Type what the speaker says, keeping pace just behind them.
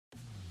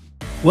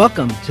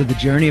Welcome to the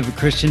Journey of a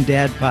Christian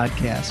Dad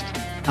podcast.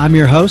 I'm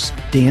your host,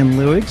 Dan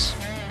Lewigs.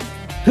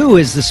 Who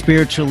is the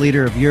spiritual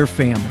leader of your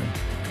family?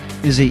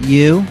 Is it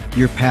you,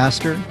 your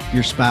pastor,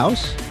 your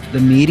spouse, the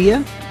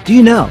media? Do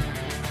you know?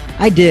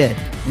 I did,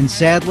 and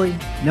sadly,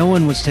 no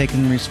one was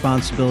taking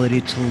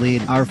responsibility to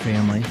lead our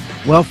family.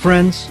 Well,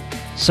 friends,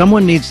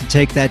 someone needs to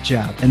take that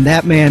job, and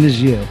that man is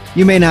you.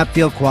 You may not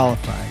feel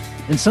qualified,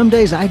 and some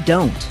days I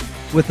don't.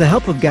 With the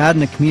help of God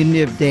and a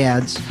community of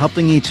dads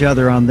helping each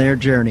other on their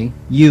journey,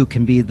 you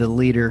can be the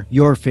leader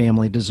your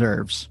family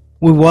deserves.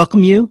 We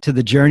welcome you to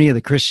the Journey of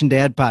the Christian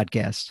Dad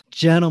podcast.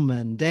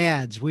 Gentlemen,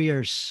 dads, we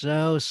are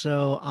so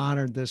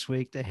honored this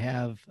week to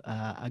have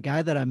a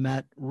guy that I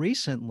met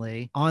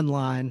recently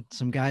online.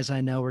 Some guys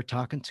I know were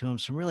talking to him,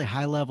 some really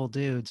high-level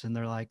dudes, and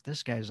they're like,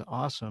 this guy's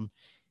awesome.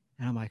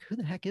 And I'm like, who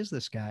the heck is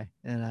this guy?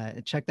 And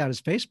I checked out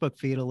his Facebook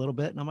feed a little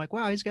bit, and I'm like,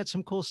 wow, he's got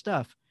some cool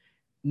stuff.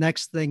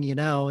 Next thing you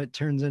know, it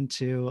turns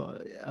into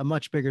a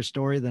much bigger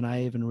story than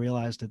I even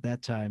realized at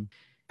that time.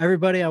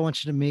 Everybody, I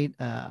want you to meet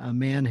a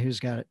man who's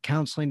got a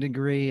counseling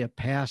degree, a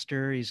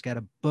pastor. He's got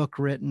a book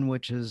written,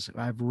 which is,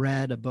 I've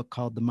read a book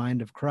called The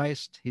Mind of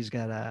Christ. He's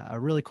got a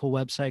really cool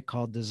website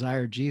called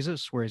Desire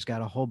Jesus, where he's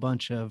got a whole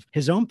bunch of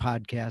his own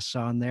podcasts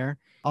on there.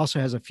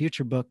 Also has a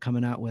future book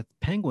coming out with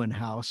Penguin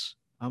House.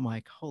 I'm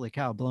like, holy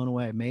cow, blown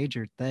away,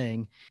 major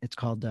thing. It's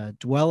called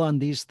Dwell on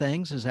These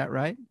Things. Is that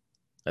right?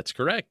 That's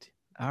correct.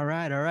 All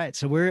right.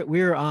 So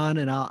we're on,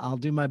 and I'll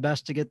do my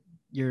best to get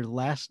your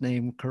last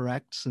name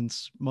correct,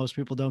 since most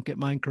people don't get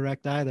mine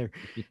correct either.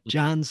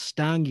 John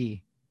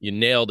Stange. You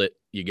nailed it.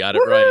 You got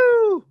it Woo!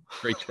 right.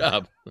 Great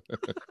job.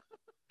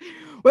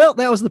 Well,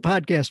 that was the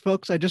podcast,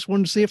 folks. I just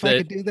wanted to see if I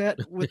could do that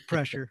with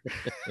pressure.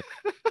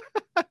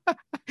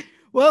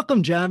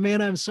 Welcome, John,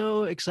 man. I'm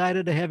so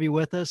excited to have you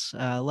with us.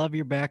 I love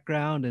your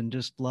background and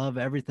just love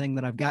everything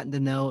that I've gotten to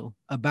know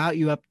about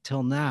you up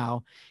till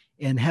now.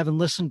 And having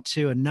listened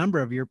to a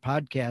number of your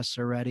podcasts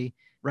already,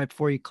 right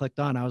before you clicked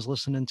on, I was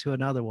listening to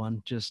another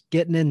one, just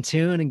getting in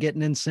tune and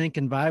getting in sync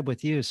and vibe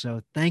with you.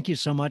 So thank you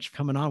so much for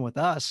coming on with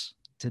us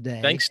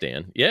today. Thanks,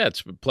 Dan. Yeah,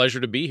 it's a pleasure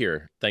to be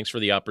here. Thanks for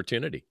the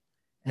opportunity.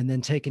 And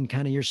then taking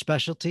kind of your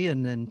specialty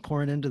and then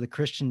pouring into the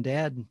Christian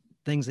dad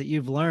things that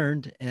you've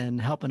learned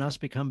and helping us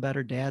become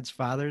better dads,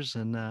 fathers,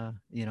 and,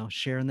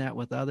 sharing that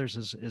with others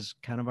is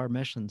kind of our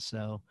mission.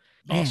 So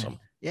awesome.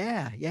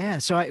 Yeah.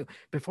 So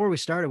before we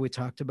started, we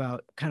talked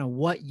about kind of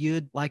what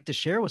you'd like to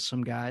share with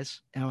some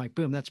guys. And I'm like,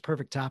 boom, that's a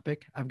perfect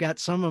topic. I've got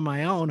some of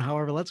my own.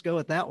 However, let's go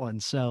with that one.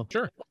 So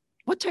sure.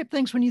 What type of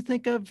things, when you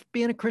think of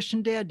being a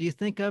Christian dad, do you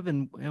think of,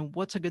 and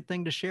what's a good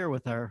thing to share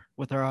with our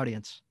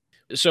audience?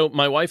 So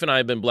my wife and I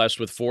have been blessed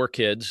with 4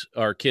 kids.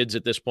 Our kids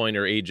at this point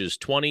are ages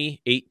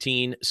 20,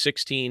 18,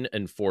 16,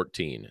 and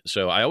 14.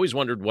 So I always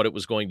wondered what it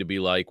was going to be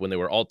like when they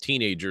were all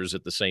teenagers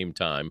at the same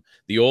time.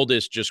 The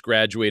oldest just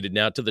graduated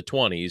now to the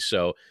 20s.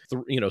 So,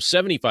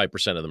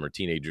 75% of them are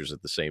teenagers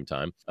at the same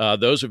time.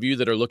 Those of you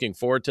that are looking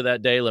forward to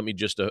that day, let me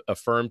just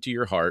affirm to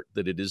your heart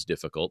that it is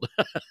difficult.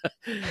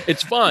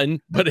 It's fun,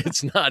 but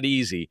it's not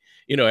easy.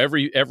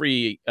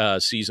 Every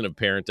season of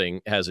parenting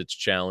has its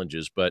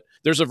challenges, but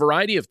there's a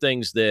variety of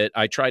things that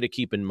I try to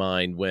keep in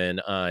mind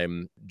when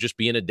I'm just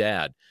being a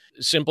dad.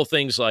 Simple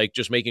things like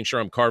just making sure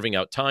I'm carving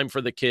out time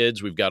for the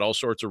kids. We've got all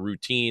sorts of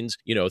routines,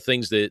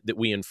 things that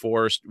we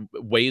enforce,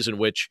 ways in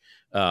which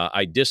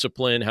I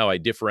discipline, how I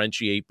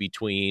differentiate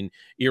between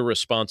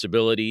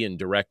irresponsibility and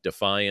direct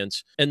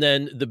defiance. And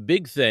then the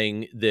big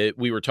thing that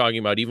we were talking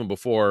about even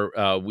before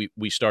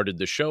we started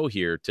the show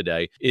here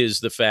today is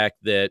the fact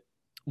that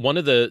one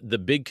of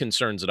the big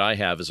concerns that I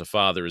have as a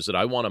father is that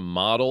I want to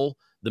model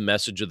the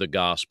message of the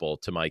gospel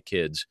to my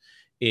kids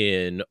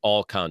in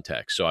all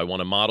contexts. So I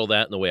want to model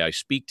that in the way I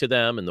speak to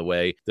them, in the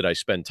way that I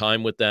spend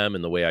time with them,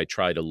 in the way I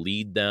try to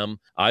lead them.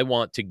 I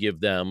want to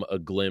give them a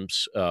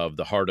glimpse of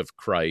the heart of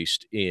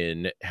Christ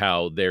in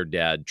how their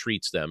dad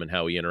treats them and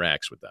how he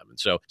interacts with them. And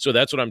so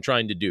that's what I'm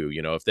trying to do.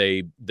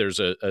 If there's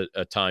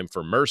a time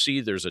for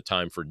mercy, there's a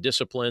time for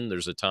discipline,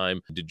 there's a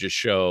time to just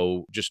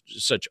show just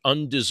such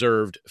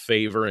undeserved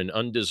favor and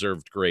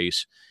undeserved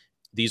grace.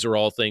 These are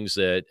all things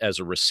that, as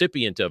a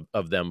recipient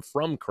of them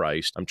from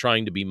Christ, I'm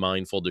trying to be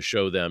mindful to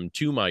show them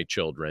to my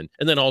children,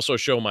 and then also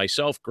show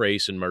myself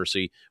grace and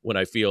mercy when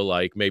I feel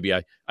like maybe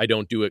I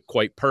don't do it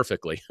quite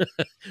perfectly,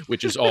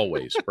 which is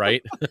always,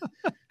 right?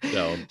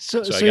 So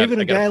even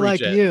a guy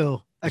like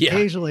you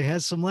occasionally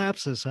has some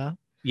lapses, huh?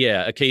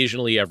 Yeah,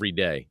 occasionally every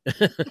day.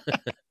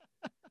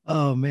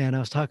 Oh, man, I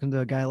was talking to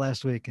a guy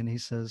last week, and he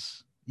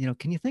says,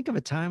 can you think of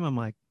a time? I'm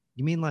like,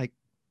 you mean like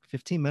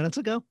 15 minutes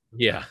ago?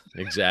 Yeah,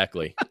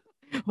 exactly.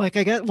 Like,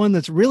 I got one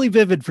that's really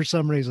vivid for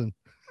some reason.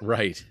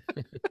 Right.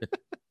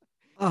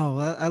 Oh,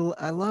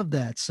 I love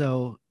that.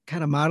 So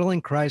kind of modeling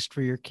Christ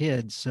for your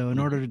kids. So in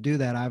order to do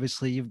that,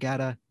 obviously you've got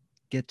to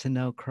get to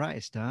know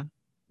Christ, huh?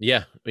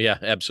 Yeah,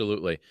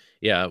 absolutely.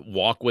 Yeah,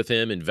 walk with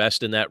him,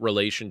 invest in that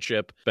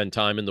relationship, spend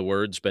time in the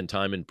Word, spend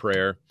time in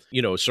prayer.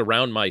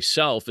 Surround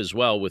myself as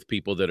well with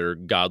people that are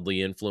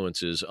godly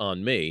influences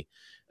on me.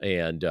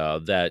 And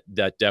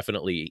that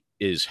definitely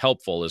is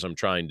helpful as I'm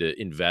trying to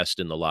invest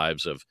in the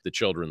lives of the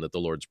children that the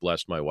Lord's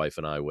blessed my wife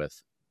and I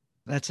with.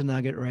 That's a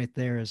nugget right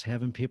there, is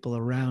having people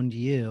around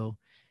you.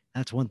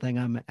 That's one thing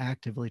I'm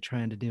actively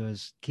trying to do,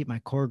 is keep my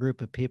core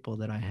group of people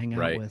that I hang out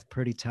Right. with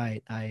pretty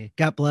tight. I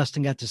got blessed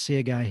and got to see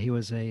a guy. He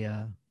was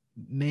a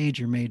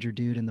major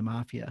dude in the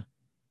mafia.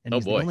 And Oh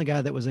he's the boy. only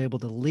guy that was able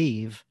to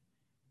leave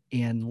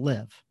and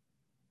live.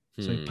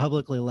 So he Hmm.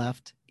 publicly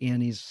left,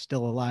 and he's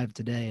still alive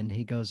today. And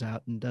he goes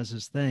out and does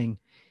his thing.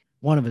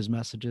 One of his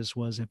messages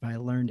was, if I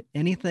learned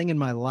anything in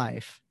my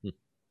life, Hmm.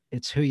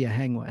 it's who you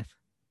hang with.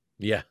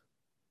 Yeah,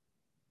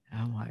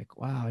 I'm like,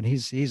 wow. And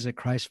he's a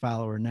Christ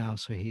follower now.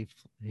 So he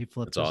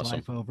flipped that's his awesome.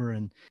 life over,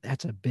 and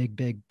that's a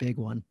big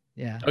one.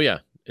 Yeah. Oh yeah,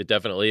 it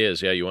definitely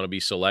is. Yeah, you want to be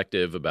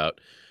selective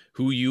about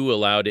who you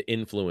allow to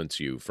influence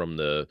you, from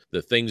the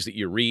things that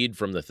you read,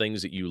 from the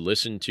things that you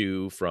listen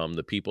to, from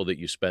the people that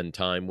you spend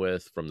time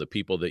with, from the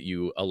people that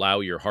you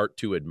allow your heart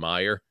to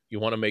admire. You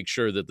want to make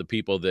sure that the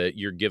people that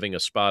you're giving a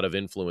spot of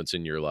influence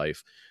in your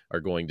life are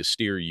going to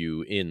steer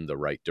you in the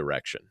right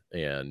direction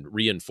and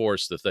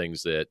reinforce the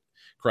things that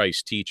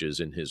Christ teaches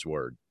in his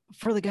word.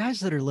 For the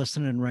guys that are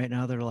listening right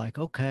now, they're like,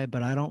 okay,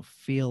 but I don't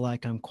feel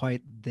like I'm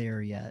quite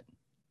there yet.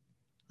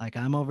 Like,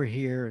 I'm over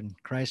here and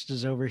Christ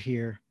is over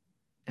here.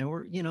 And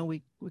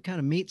we kind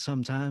of meet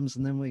sometimes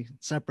and then we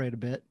separate a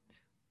bit.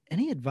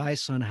 Any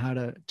advice on how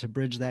to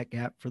bridge that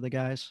gap for the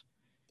guys?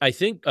 I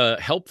think a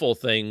helpful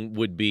thing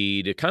would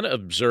be to kind of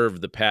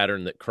observe the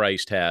pattern that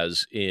Christ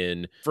has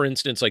in, for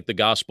instance, like the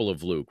Gospel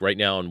of Luke. Right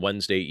now on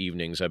Wednesday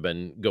evenings, I've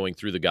been going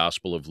through the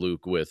Gospel of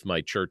Luke with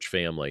my church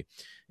family,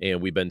 and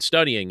we've been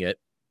studying it.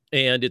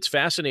 And it's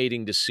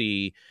fascinating to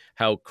see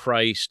how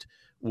Christ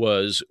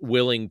was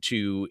willing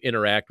to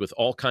interact with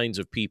all kinds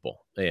of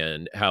people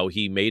and how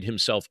he made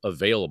himself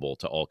available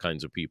to all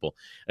kinds of people.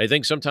 I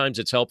think sometimes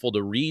it's helpful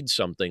to read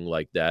something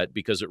like that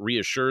because it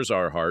reassures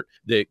our heart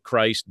that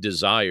Christ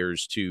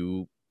desires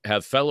to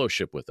have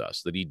fellowship with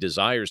us, that he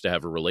desires to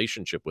have a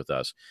relationship with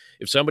us.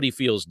 If somebody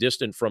feels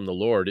distant from the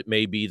Lord, it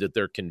may be that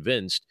they're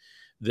convinced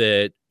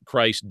that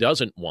Christ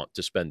doesn't want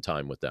to spend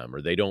time with them,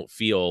 or they don't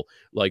feel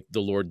like the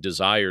Lord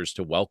desires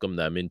to welcome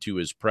them into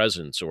his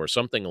presence, or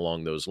something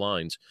along those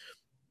lines.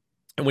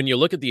 And when you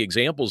look at the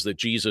examples that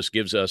Jesus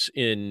gives us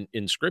in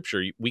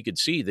scripture, we could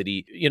see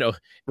that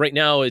right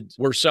now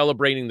we're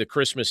celebrating the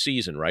Christmas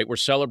season, right? We're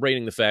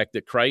celebrating the fact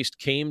that Christ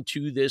came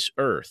to this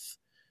earth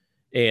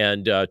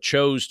and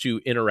chose to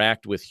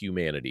interact with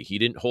humanity. He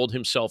didn't hold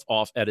himself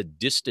off at a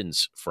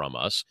distance from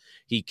us.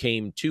 He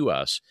came to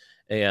us.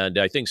 And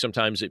I think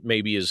sometimes it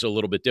maybe is a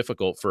little bit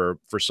difficult for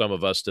some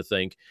of us to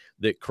think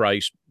that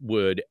Christ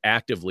would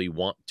actively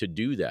want to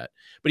do that.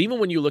 But even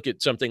when you look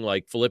at something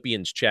like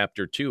Philippians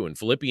chapter 2, in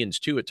Philippians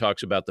 2, it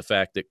talks about the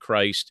fact that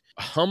Christ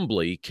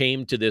humbly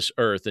came to this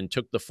earth and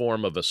took the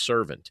form of a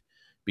servant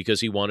because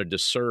he wanted to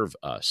serve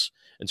us.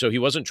 And so he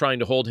wasn't trying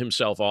to hold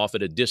himself off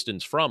at a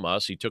distance from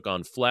us. He took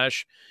on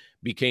flesh,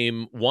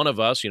 became one of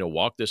us,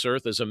 walked this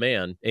earth as a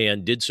man,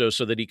 and did so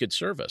that he could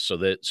serve us, so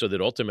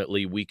that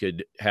ultimately we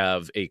could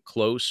have a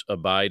close,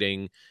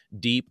 abiding,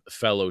 deep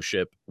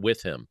fellowship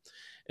with him.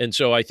 And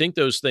so I think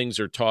those things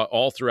are taught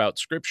all throughout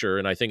scripture.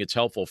 And I think it's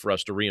helpful for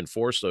us to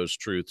reinforce those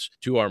truths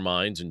to our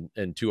minds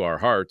and to our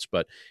hearts.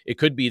 But it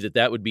could be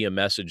that would be a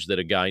message that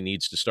a guy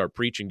needs to start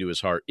preaching to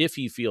his heart if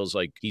he feels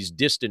like he's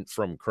distant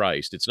from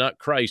Christ. It's not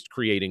Christ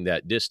creating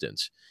that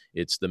distance,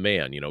 it's the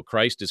man.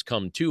 Christ has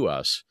come to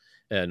us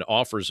and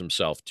offers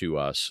himself to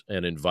us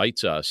and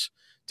invites us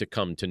to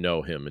come to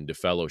know him and to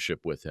fellowship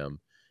with him.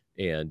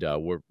 And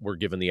we're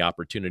given the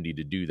opportunity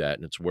to do that.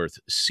 And it's worth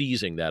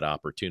seizing that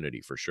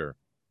opportunity for sure.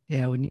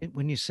 Yeah,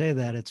 when you say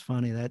that, it's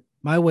funny that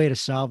my way to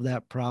solve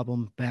that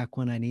problem back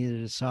when I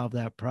needed to solve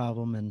that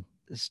problem, and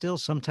still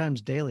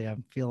sometimes daily, I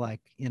feel like,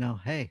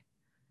 hey,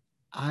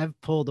 I've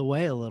pulled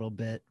away a little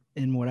bit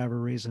in whatever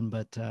reason,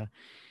 but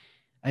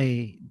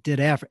I did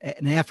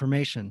an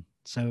affirmation.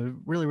 So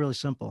really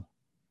simple.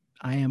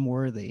 I am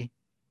worthy.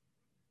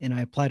 And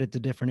I applied it to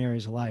different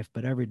areas of life,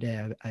 but every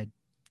day I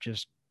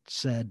just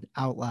said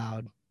out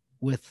loud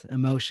with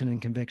emotion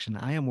and conviction,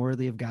 I am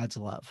worthy of God's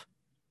love.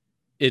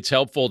 It's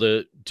helpful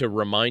to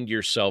remind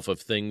yourself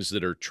of things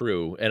that are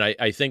true. And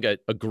I think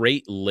a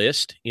great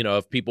list,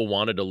 if people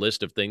wanted a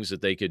list of things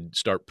that they could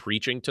start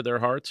preaching to their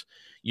hearts,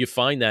 you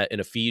find that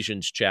in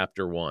Ephesians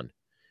chapter 1,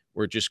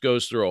 where it just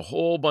goes through a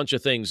whole bunch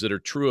of things that are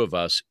true of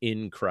us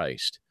in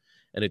Christ.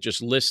 And it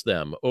just lists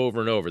them over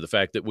and over. The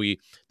fact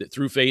that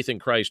through faith in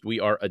Christ,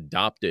 we are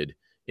adopted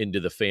into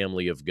the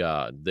family of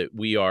God, that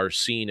we are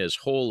seen as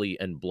holy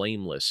and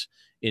blameless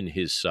in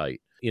his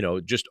sight.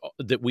 Just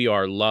that we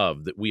are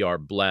loved, that we are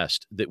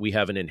blessed, that we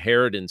have an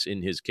inheritance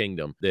in his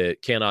kingdom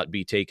that cannot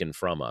be taken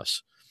from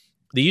us.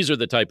 These are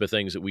the type of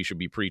things that we should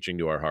be preaching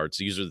to our hearts.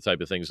 These are the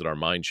type of things that our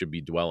mind should be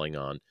dwelling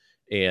on.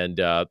 And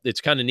it's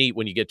kind of neat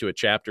when you get to a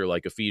chapter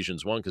like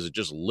Ephesians 1, because it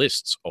just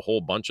lists a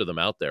whole bunch of them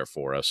out there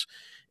for us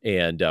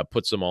and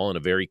puts them all in a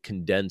very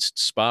condensed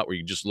spot where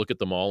you just look at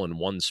them all in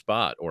one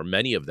spot, or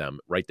many of them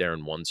right there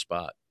in one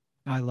spot.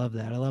 I love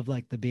that. I love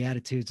like the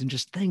Beatitudes and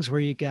just things where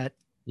you got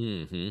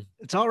Hmm.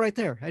 It's all right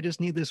there. I just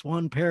need this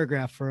one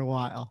paragraph for a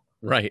while.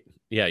 Right.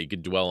 Yeah, you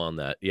could dwell on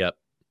that. Yep.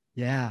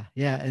 Yeah,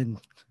 yeah. And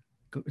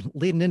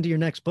leading into your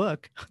next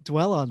book,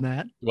 dwell on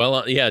that.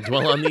 Well, yeah,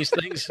 dwell on these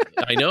things.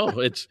 I know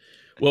it's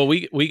well,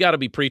 we got to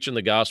be preaching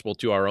the gospel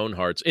to our own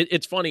hearts.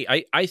 It's funny.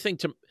 I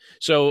think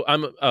so.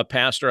 I'm a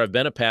pastor. I've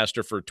been a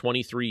pastor for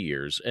 23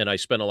 years, and I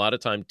spent a lot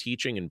of time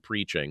teaching and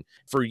preaching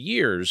for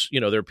years.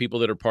 There are people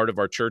that are part of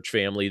our church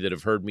family that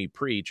have heard me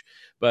preach,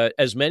 but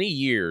as many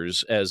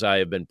years as I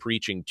have been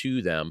preaching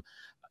to them,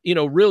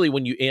 really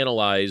when you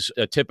analyze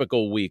a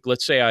typical week,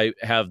 let's say I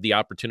have the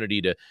opportunity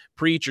to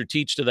preach or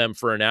teach to them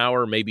for an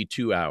hour, maybe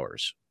 2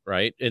 hours,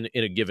 right? In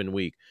a given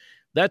week.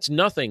 That's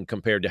nothing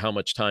compared to how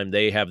much time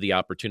they have the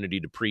opportunity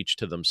to preach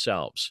to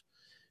themselves.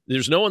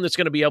 There's no one that's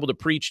going to be able to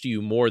preach to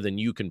you more than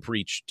you can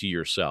preach to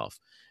yourself.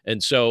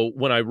 And so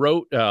when I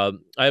wrote I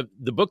have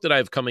the book that I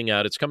have coming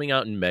out, it's coming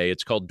out in May.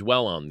 It's called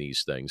Dwell on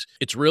These Things.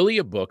 It's really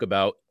a book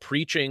about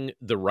preaching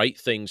the right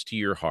things to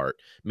your heart,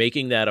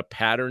 making that a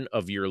pattern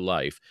of your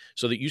life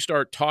so that you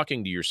start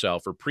talking to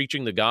yourself or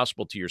preaching the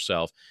gospel to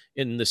yourself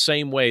in the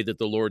same way that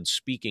the Lord's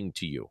speaking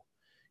to you.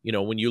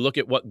 When you look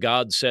at what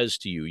God says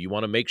to you, you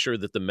want to make sure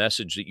that the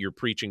message that you're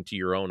preaching to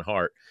your own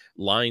heart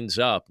lines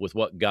up with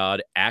what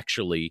God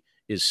actually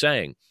is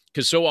saying.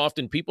 Because so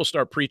often people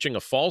start preaching a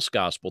false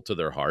gospel to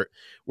their heart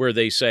where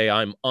they say,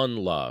 I'm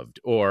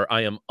unloved or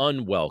I am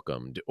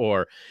unwelcomed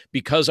or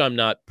because I'm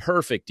not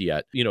perfect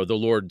yet, the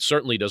Lord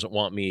certainly doesn't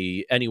want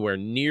me anywhere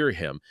near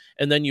him.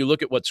 And then you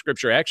look at what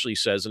scripture actually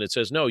says, and it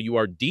says, no, you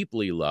are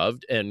deeply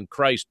loved, and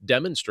Christ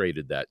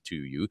demonstrated that to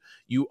you.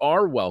 You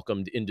are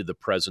welcomed into the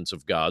presence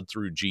of God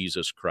through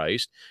Jesus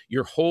Christ.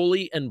 You're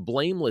holy and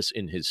blameless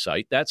in his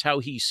sight. That's how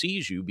he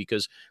sees you,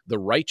 because the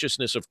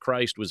righteousness of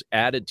Christ was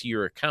added to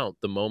your account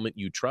the moment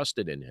you trusted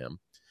in him.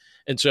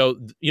 And so,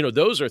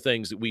 those are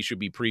things that we should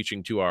be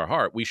preaching to our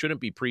heart. We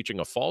shouldn't be preaching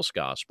a false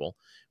gospel.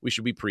 We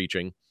should be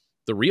preaching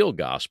the real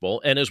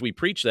gospel. And as we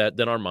preach that,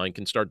 then our mind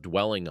can start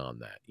dwelling on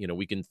that.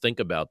 We can think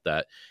about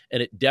that.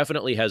 And it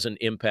definitely has an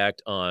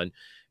impact on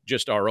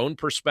just our own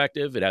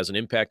perspective. It has an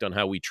impact on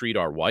how we treat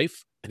our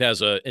wife. It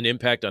has an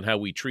impact on how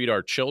we treat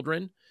our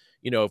children.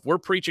 If we're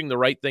preaching the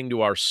right thing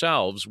to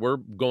ourselves, we're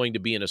going to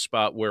be in a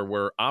spot where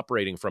we're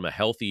operating from a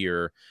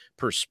healthier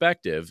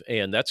perspective,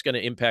 and that's going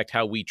to impact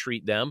how we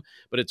treat them,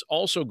 but it's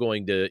also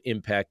going to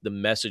impact the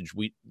message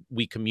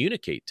we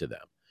communicate to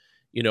them.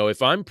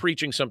 If I'm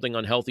preaching something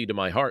unhealthy to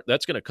my heart,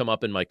 that's going to come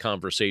up in my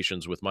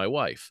conversations with my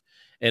wife,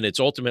 and it's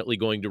ultimately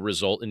going to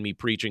result in me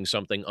preaching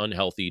something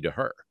unhealthy to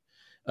her.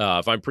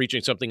 If I'm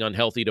preaching something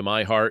unhealthy to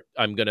my heart,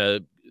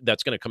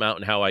 that's going to come out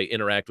in how I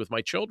interact with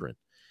my children.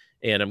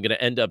 And I'm going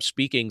to end up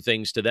speaking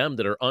things to them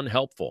that are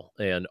unhelpful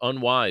and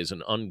unwise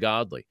and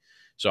ungodly.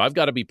 So I've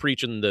got to be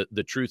preaching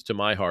the truth to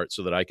my heart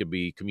so that I could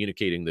be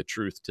communicating the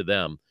truth to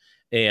them.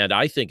 And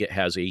I think it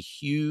has a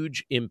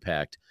huge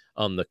impact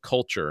on the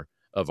culture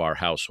of our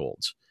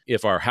households.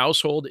 If our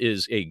household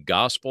is a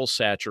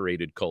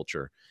gospel-saturated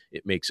culture,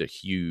 it makes a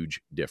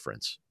huge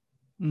difference.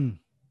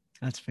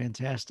 That's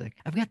fantastic.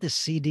 I've got this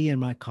CD in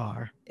my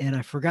car, and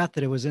I forgot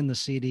that it was in the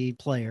CD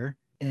player.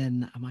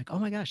 And I'm like, oh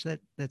my gosh, that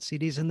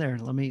CD's in there.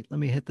 Let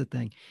me hit the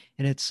thing.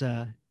 And it's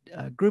a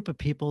group of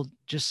people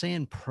just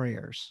saying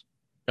prayers.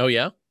 Oh,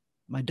 yeah?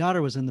 My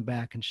daughter was in the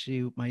back, and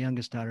my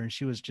youngest daughter, and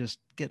she was just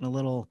getting a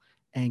little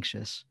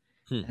anxious.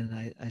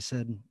 And I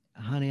said,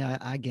 honey,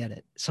 I get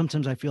it.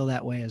 Sometimes I feel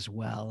that way as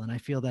well. And I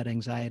feel that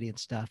anxiety and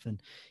stuff.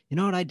 And you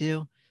know what I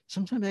do?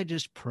 Sometimes I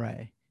just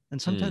pray.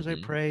 And sometimes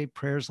I pray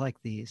prayers like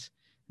these.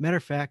 Matter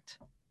of fact,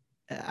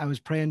 I was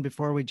praying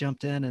before we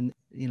jumped in, and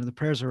the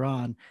prayers are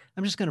on.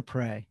 I'm just going to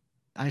pray.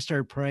 I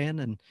started praying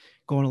and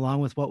going along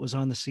with what was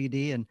on the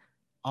CD, and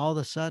all of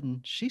a sudden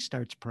she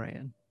starts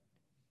praying,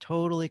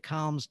 totally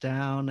calms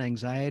down,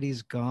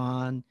 anxiety's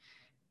gone.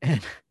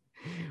 And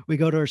we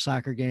go to her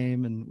soccer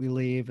game and we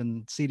leave,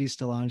 and CD's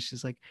still on.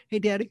 She's like, hey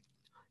daddy,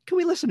 can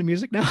we listen to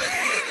music now?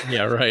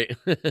 Yeah, right.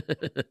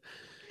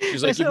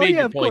 She's like, said, you made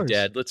your of point, course.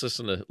 Dad. Let's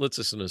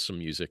listen to some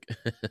music.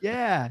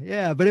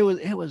 Yeah. But it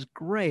was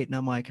great. And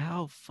I'm like,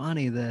 how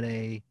funny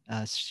that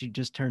she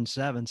just turned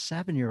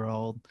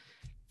 7-year-old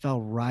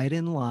fell right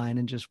in line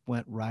and just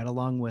went right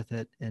along with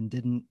it and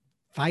didn't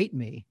fight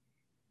me.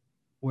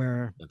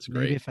 Where That's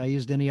maybe great. if I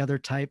used any other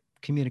type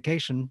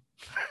communication,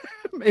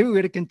 maybe we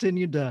would have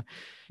continued to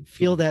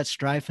feel that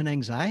strife and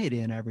anxiety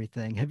and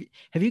everything.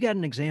 Have you got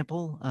an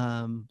example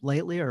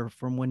lately, or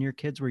from when your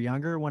kids were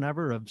younger,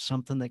 whenever, of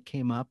something that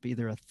came up,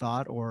 either a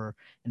thought or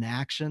an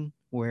action,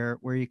 where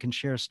you can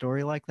share a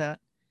story like that?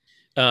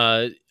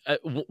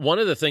 One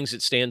of the things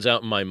that stands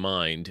out in my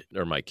mind,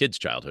 or my kids'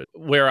 childhood,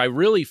 where I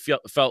really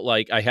felt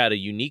like I had a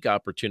unique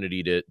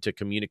opportunity to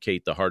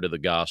communicate the heart of the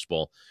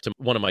gospel to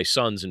one of my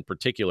sons in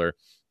particular,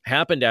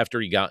 happened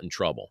after he got in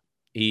trouble.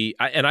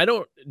 I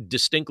don't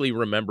distinctly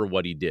remember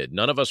what he did.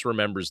 None of us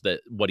remembers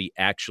what he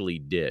actually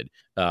did.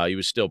 He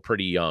was still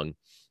pretty young.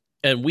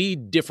 And we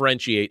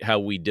differentiate how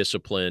we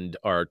disciplined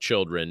our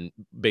children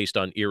based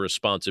on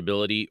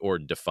irresponsibility or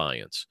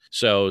defiance.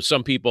 So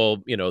some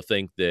people,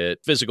 think that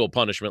physical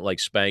punishment like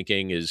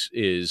spanking is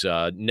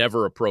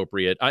never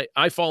appropriate.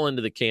 I fall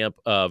into the camp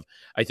of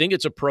I think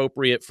it's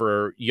appropriate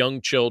for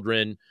young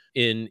children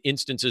in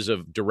instances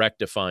of direct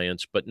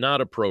defiance, but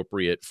not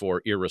appropriate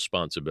for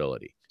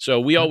irresponsibility. So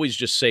we always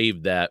just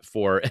saved that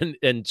for,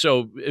 and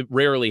so it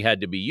rarely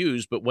had to be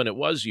used, but when it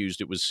was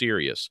used, it was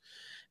serious.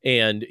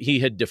 And he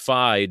had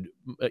defied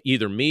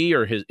either me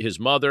or his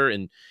mother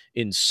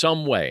in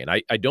some way, and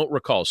I don't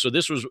recall. So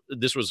this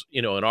was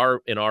in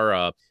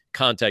our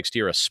context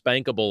here, a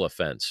spankable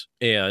offense.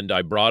 And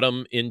I brought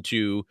him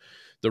into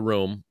the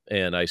room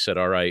and I said,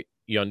 all right,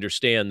 you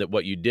understand that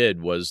what you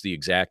did was the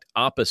exact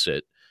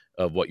opposite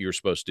of what you're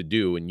supposed to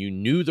do, and you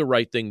knew the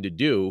right thing to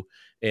do,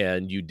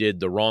 and you did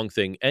the wrong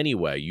thing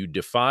anyway. You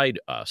defied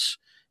us,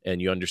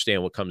 and you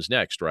understand what comes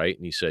next, right?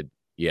 And he said,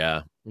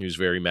 yeah. He was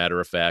very matter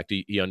of fact.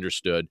 He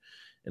understood.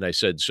 And I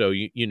said, so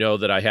you know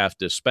that I have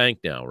to spank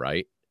now,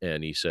 right?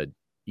 And he said,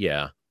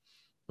 yeah.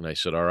 And I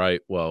said, all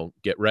right, well,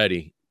 get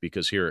ready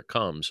because here it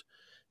comes.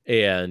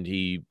 And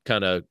he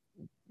kind of,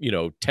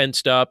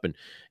 tensed up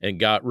and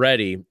got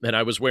ready. And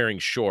I was wearing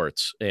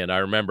shorts. And I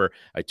remember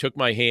I took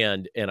my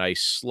hand and I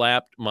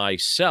slapped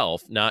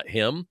myself, not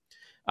him.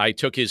 I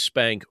took his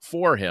spank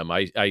for him.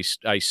 I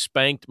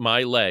spanked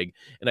my leg,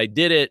 and I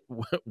did it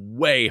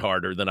way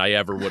harder than I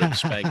ever would have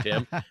spanked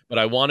him. But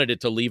I wanted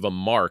it to leave a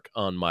mark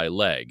on my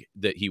leg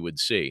that he would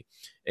see,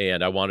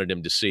 and I wanted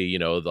him to see,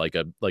 like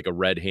a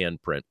red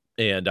handprint.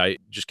 And I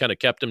just kind of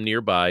kept him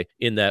nearby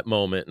in that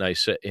moment. And I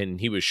said,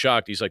 and he was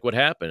shocked. He's like, "What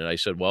happened?" And I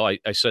said, "Well,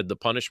 I said the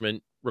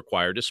punishment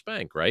required a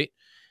spank, right?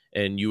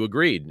 And you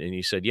agreed." And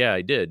he said, "Yeah,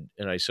 I did."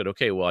 And I said,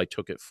 "Okay, well, I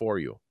took it for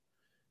you.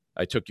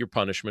 I took your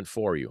punishment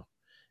for you."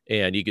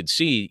 And you could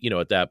see,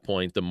 at that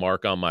point, the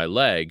mark on my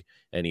leg,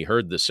 and he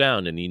heard the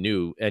sound and he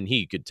knew, and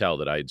he could tell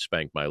that I had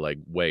spanked my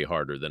leg way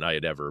harder than I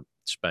had ever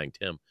spanked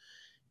him.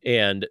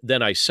 And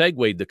then I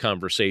segued the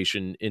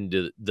conversation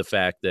into the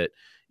fact that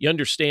you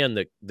understand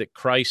that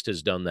Christ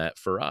has done that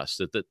for us,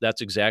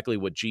 that's exactly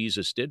what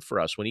Jesus did for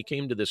us. When he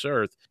came to this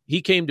earth,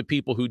 he came to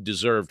people who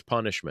deserved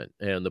punishment.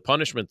 And the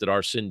punishment that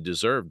our sin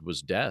deserved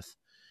was death.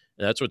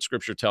 And that's what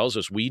scripture tells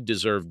us. We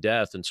deserve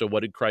death. And so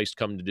what did Christ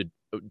come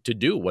to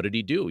do? What did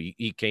he do?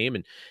 He came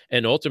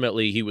and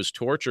ultimately he was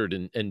tortured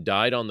and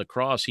died on the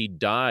cross. He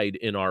died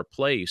in our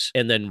place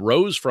and then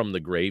rose from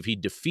the grave. He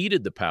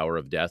defeated the power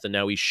of death. And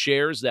now he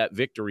shares that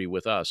victory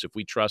with us. If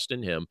we trust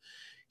in him,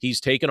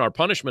 he's taken our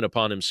punishment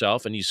upon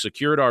himself and he's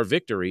secured our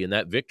victory, and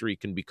that victory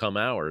can become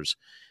ours.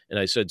 And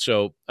I said,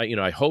 so,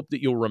 I hope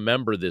that you'll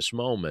remember this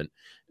moment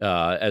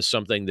as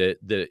something that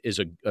is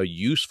a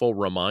useful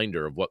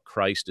reminder of what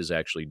Christ has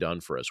actually done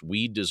for us.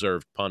 We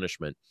deserved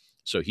punishment,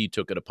 so he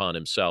took it upon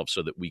himself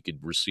so that we could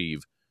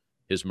receive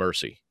his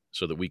mercy,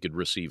 so that we could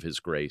receive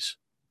his grace.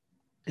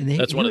 And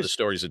That's one of the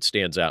stories that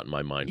stands out in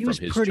my mind he from was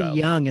his pretty childhood.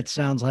 young, it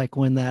sounds like,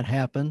 when that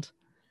happened.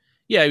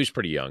 Yeah, he was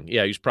pretty young.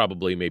 Yeah, he was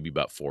probably maybe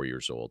about 4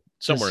 years old,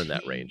 somewhere in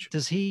that range.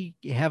 Does he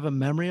have a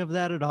memory of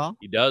that at all?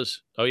 He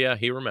does. Oh, yeah,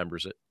 he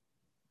remembers it.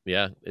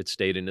 Yeah, it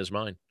stayed in his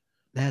mind.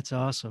 That's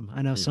awesome.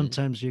 I know Mhm.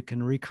 sometimes you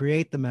can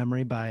recreate the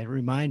memory by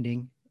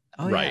reminding,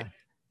 oh, Right. yeah.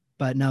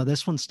 But no,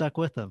 this one stuck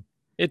with him.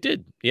 It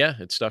did. Yeah,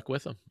 it stuck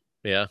with him.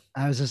 Yeah.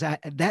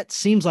 That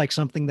seems like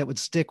something that would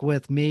stick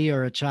with me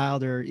or a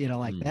child or,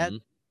 like that.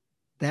 Mhm.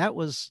 That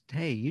was,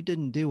 hey, you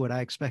didn't do what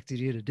I expected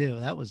you to do.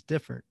 That was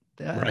different.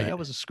 Right. That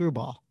was a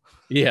screwball.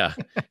 Yeah.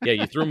 Yeah,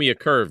 you threw me a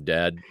curve,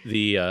 Dad.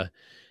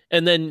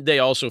 And then they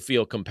also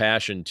feel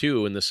compassion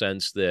too, in the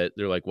sense that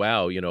they're like,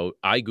 wow,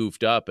 I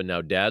goofed up and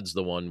now Dad's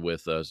the one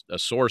with a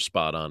sore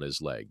spot on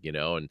his leg,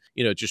 and,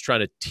 just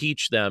trying to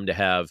teach them to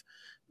have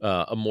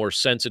a more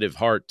sensitive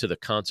heart to the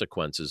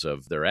consequences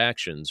of their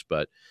actions.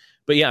 But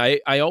yeah,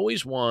 I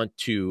always want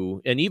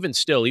to, and even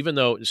still, even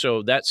though,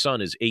 so that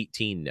son is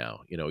 18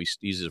 now,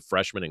 he's a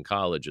freshman in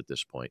college at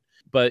this point.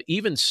 But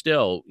even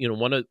still,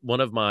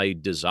 one of my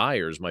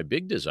desires, my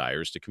big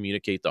desires, to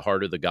communicate the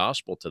heart of the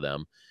gospel to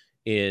them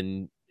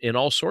in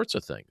all sorts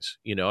of things.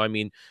 I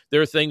mean,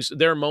 there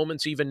are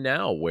moments even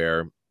now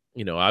where,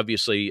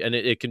 obviously, and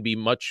it can be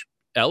much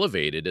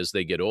elevated as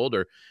they get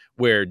older,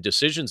 where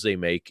decisions they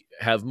make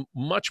have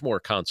much more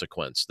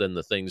consequence than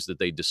the things that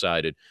they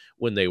decided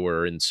when they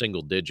were in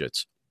single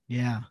digits.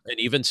 Yeah. And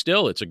even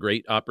still, it's a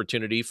great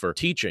opportunity for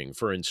teaching,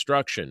 for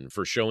instruction,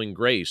 for showing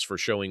grace, for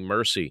showing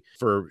mercy,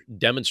 for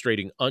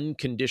demonstrating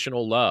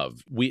unconditional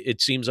love.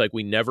 It seems like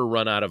we never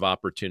run out of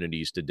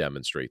opportunities to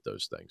demonstrate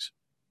those things.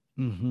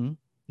 Mm-hmm.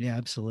 Yeah,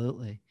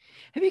 absolutely.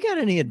 Have you got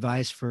any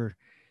advice for,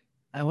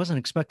 I wasn't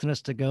expecting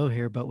us to go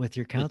here, but with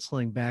your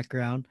counseling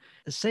background,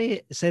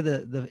 say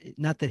the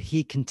not that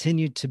he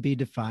continued to be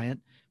defiant,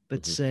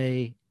 but Mhm,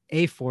 say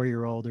a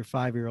 4-year-old or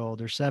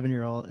 5-year-old or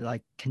 7-year-old,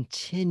 like,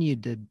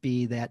 continued to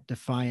be that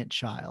defiant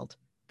child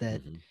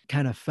that mhm.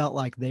 kind of felt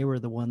like they were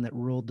the one that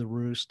ruled the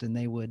roost, and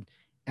they would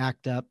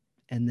act up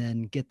and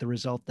then get the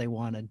result they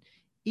wanted,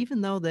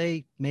 even though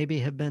they maybe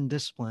have been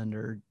disciplined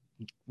or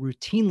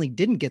routinely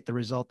didn't get the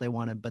result they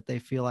wanted, but they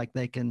feel like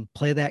they can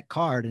play that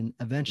card and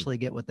eventually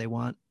get what they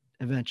want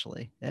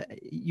eventually.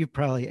 You've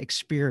probably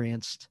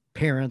experienced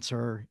parents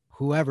or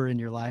whoever in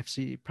your life,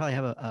 so you probably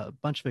have a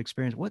bunch of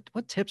experience.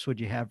 What tips would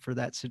you have for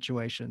that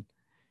situation?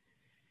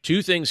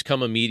 Two things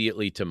come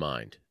immediately to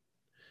mind.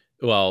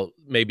 Well,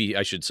 maybe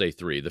I should say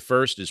three. The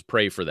first is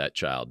pray for that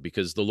child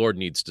because the Lord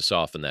needs to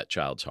soften that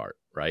child's heart,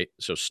 right?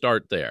 So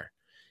start there.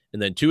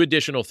 And then two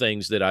additional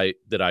things that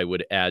I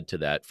would add to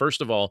that.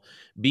 First of all,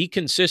 be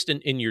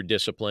consistent in your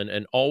discipline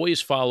and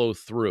always follow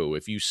through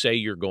if you say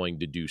you're going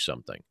to do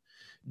something.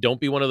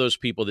 Don't be one of those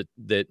people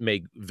that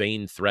make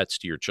vain threats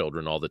to your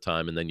children all the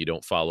time and then you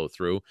don't follow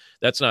through.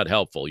 That's not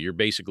helpful. You're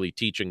basically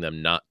teaching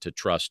them not to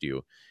trust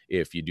you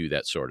if you do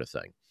that sort of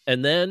thing.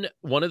 And then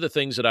one of the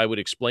things that I would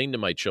explain to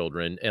my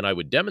children, and I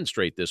would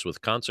demonstrate this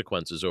with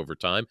consequences over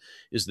time,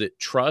 is that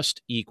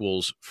trust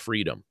equals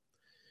freedom.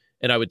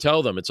 And I would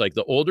tell them, it's like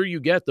the older you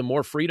get, the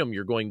more freedom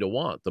you're going to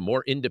want, the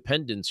more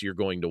independence you're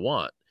going to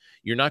want.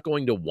 You're not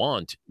going to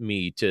want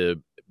me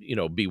to,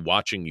 be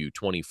watching you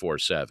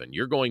 24/7.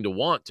 You're going to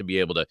want to be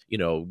able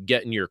to,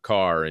 get in your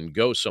car and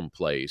go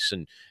someplace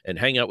and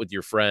hang out with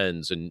your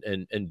friends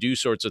and do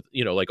sorts of,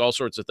 like all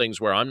sorts of things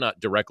where I'm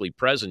not directly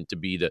present to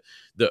be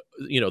the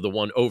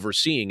one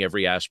overseeing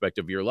every aspect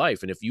of your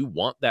life. And if you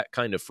want that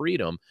kind of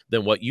freedom,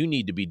 then what you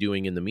need to be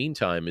doing in the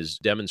meantime is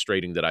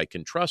demonstrating that I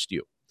can trust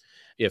you.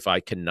 If I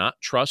cannot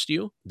trust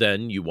you,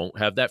 then you won't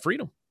have that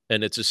freedom.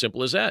 And it's as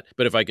simple as that.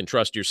 But if I can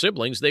trust your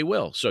siblings, they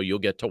will. So you'll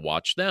get to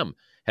watch them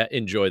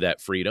enjoy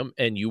that freedom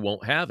and you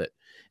won't have it.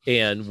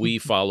 And we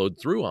followed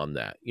through on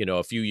that.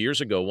 A few years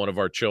ago, one of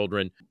our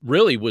children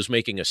really was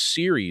making a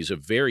series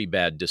of very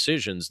bad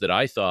decisions that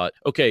I thought,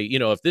 okay,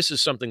 if this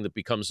is something that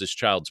becomes this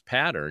child's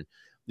pattern,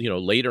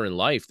 later in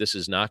life, this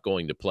is not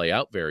going to play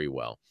out very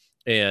well.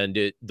 And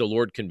the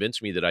Lord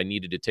convinced me that I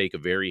needed to take a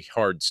very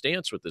hard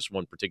stance with this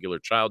one particular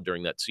child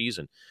during that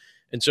season.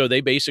 And so they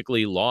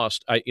basically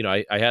lost. I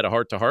had a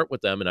heart to heart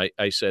with them. And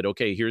I said,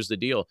 okay, here's the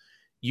deal.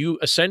 You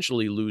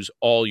essentially lose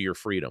all your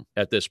freedom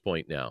at this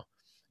point now.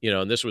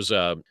 And this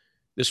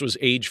was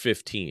age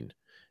 15.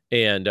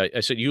 And I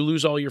said, you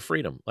lose all your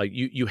freedom. Like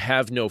you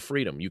have no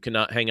freedom. You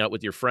cannot hang out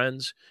with your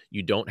friends.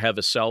 You don't have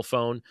a cell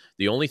phone.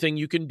 The only thing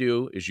you can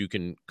do is you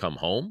can come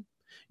home,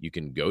 you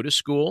can go to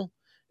school,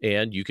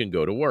 and you can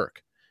go to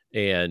work.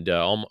 And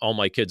all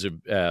my kids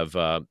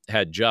have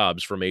had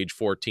jobs from age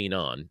 14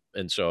 on.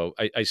 And so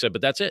I said,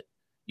 but that's it.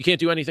 You can't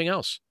do anything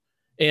else.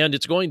 And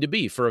it's going to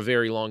be for a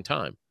very long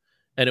time.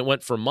 And it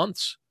went for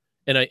months.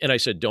 And I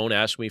said, don't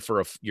ask me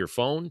for your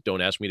phone.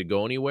 Don't ask me to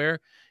go anywhere.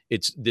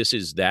 This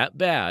is that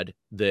bad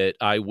that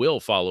I will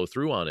follow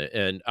through on it.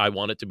 And I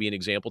want it to be an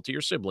example to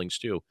your siblings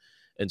too.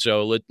 And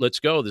so let's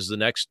go. This is the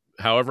next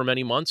however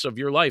many months of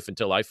your life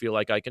until I feel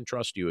like I can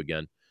trust you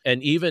again.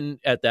 And even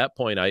at that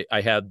point,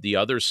 I had the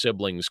other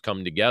siblings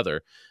come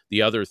together,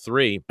 the other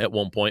three at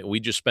one point. We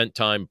just spent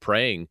time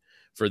praying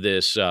for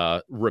this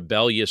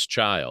rebellious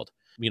child,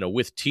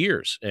 with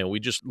tears. And we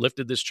just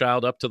lifted this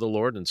child up to the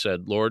Lord and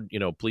said, Lord,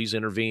 please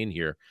intervene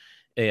here.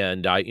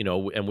 And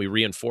and we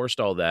reinforced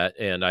all that.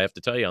 And I have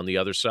to tell you, on the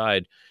other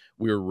side,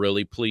 we were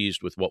really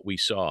pleased with what we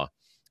saw.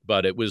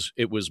 But it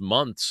was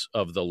months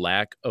of the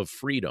lack of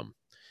freedom.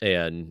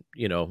 And,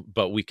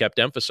 but we kept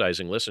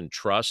emphasizing, listen,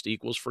 trust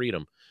equals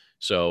freedom.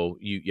 So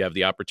you have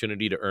the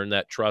opportunity to earn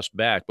that trust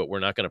back, but we're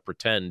not going to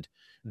pretend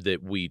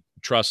that we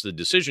trust the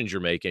decisions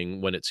you're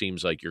making when it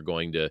seems like you're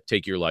going to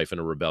take your life in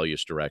a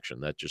rebellious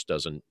direction. That just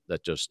doesn't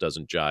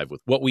jive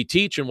with what we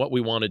teach and what we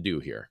want to do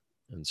here.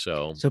 And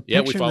so yeah,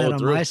 we followed that on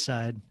through. My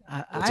side,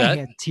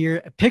 I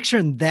had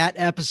picturing that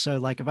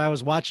episode. Like if I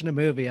was watching a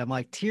movie, I'm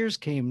like, tears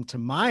came to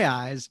my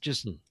eyes,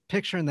 just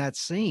picturing that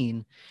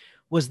scene.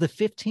 Was the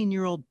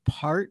 15-year-old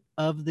part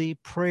of the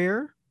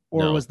prayer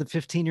or was the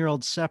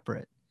 15-year-old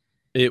separate?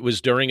 It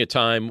was during a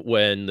time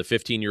when the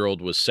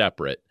 15-year-old was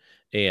separate,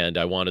 and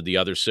I wanted the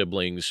other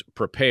siblings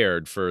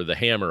prepared for the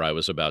hammer I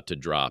was about to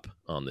drop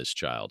on this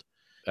child.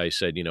 I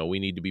said, we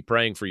need to be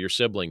praying for your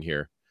sibling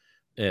here.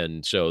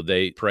 And so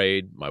they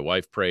prayed, my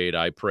wife prayed,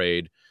 I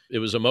prayed. It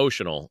was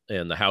emotional,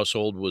 and the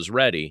household was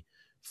ready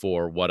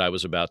for what I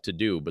was about to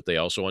do, but they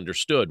also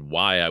understood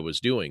why I was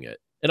doing it.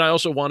 And I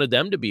also wanted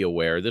them to be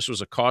aware. This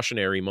was a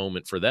cautionary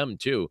moment for them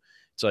too.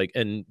 It's like,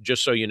 and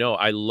just so you know,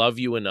 I love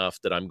you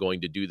enough that I'm going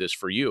to do this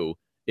for you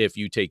if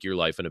you take your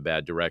life in a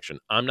bad direction.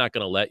 I'm not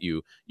going to let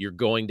you. You're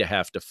going to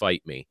have to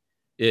fight me,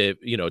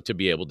 to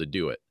be able to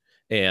do it.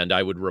 And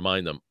I would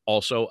remind them,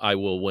 also, I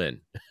will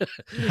win.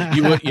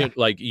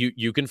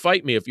 You can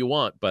fight me if you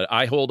want, but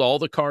I hold all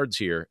the cards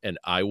here and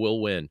I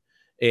will win.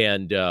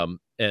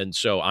 And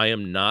so I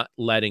am not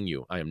letting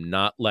you. I am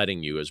not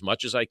letting you. As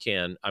much as I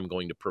can, I'm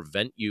going to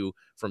prevent you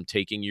from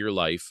taking your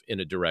life in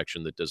a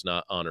direction that does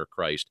not honor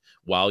Christ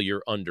while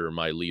you're under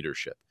my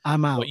leadership.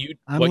 I'm out.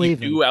 What you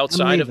do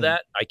outside of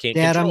that, I can't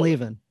control. Dad, I'm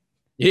leaving.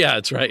 Yeah,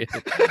 that's right.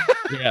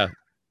 Yeah.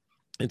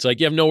 It's like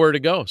you have nowhere to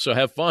go, so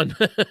have fun.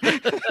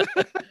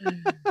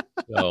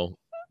 So,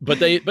 but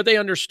they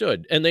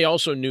understood, and they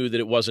also knew that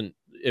it wasn't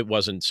it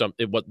wasn't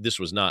what this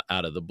was not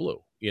out of the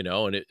blue,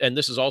 and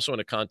this is also in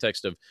a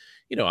context of,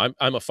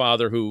 I'm a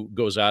father who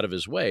goes out of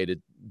his way to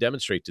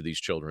demonstrate to these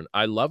children,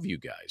 I love you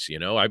guys,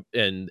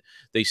 and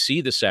they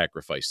see the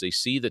sacrifice, they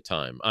see the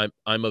time.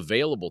 I'm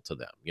available to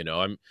them.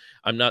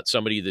 I'm not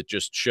somebody that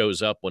just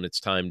shows up when it's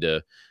time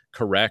to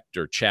correct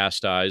or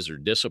chastise or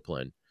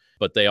discipline.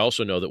 But they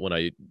also know that when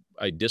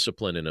I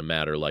discipline in a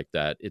matter like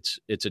that,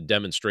 it's a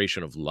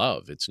demonstration of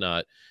love. It's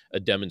not a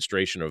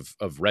demonstration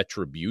of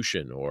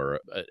retribution or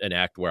an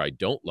act where I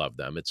don't love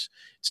them. It's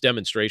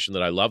demonstration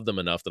that I love them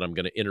enough that I'm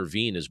going to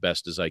intervene as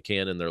best as I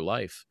can in their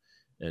life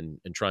and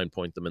try and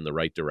point them in the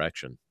right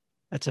direction.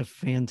 That's a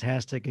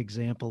fantastic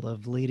example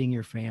of leading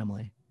your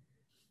family.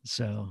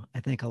 So I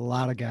think a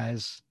lot of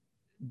guys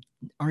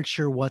aren't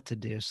sure what to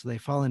do, so they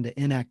fall into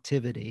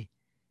inactivity.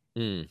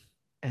 Mm.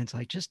 And it's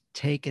like, just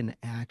take an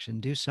action,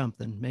 do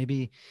something.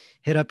 Maybe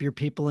hit up your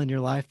people in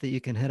your life that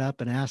you can hit up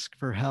and ask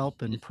for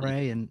help and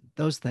pray and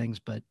those things,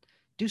 but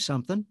do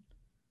something.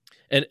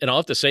 And I'll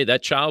have to say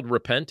that child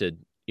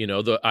repented.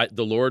 The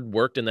Lord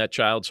worked in that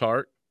child's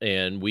heart,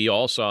 and we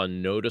all saw a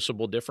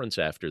noticeable difference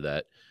after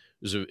that.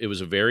 It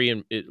was a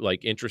very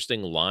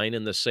interesting line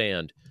in the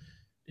sand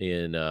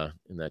in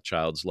that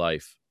child's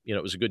life.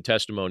 It was a good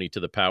testimony to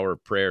the power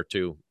of prayer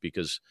too,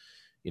 because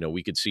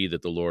we could see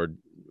that the Lord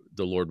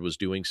was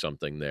doing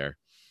something there.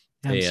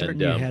 I'm certain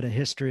you had a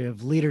history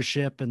of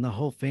leadership, and the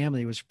whole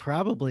family was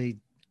probably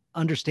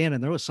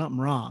understanding there was something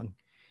wrong.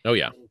 Oh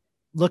yeah.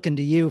 Looking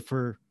to you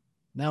for,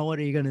 now what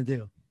are you going to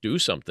do? Do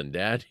something,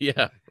 Dad.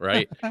 Yeah.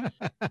 Right.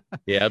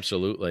 Yeah,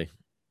 absolutely.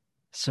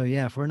 So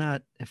yeah, if we're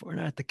not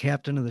the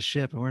captain of the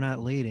ship and we're not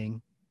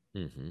leading,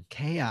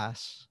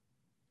 chaos,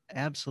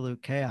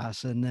 absolute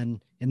chaos. And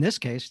then in this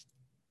case,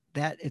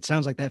 that it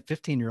sounds like that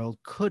 15-year-old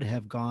could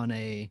have gone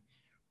a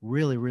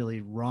really,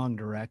 really wrong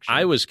direction.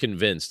 I was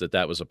convinced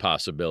that was a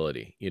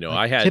possibility.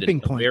 I had a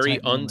very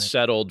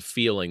unsettled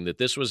feeling that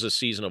this was a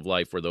season of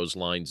life where those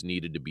lines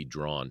needed to be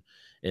drawn.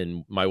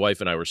 And my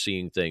wife and I were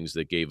seeing things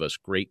that gave us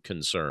great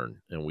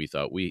concern. And we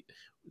thought we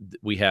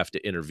have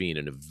to intervene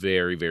in a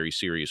very, very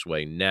serious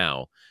way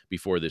now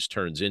before this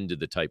turns into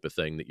the type of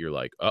thing that you're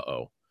like,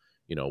 uh-oh.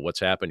 What's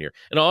happened here.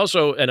 And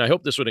also, and I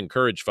hope this would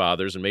encourage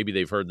fathers, and maybe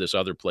they've heard this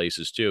other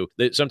places too,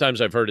 that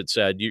sometimes I've heard it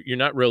said, you're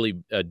not really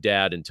a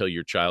dad until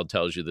your child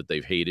tells you that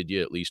they've hated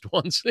you at least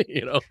once,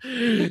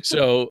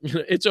 So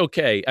it's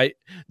okay.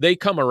 They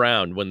come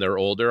around when they're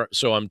older,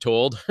 so I'm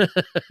told.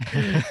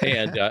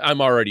 And I'm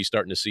already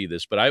starting to see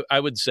this, but I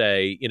would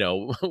say,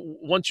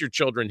 once your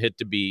children hit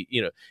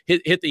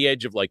the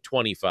age of like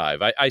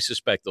 25, I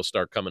suspect they'll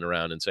start coming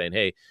around and saying,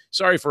 hey,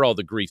 sorry for all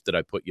the grief that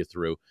I put you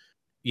through.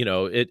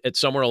 It's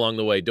somewhere along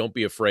the way, don't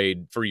be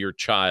afraid for your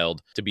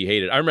child to be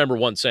hated. I remember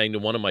once saying to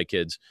one of my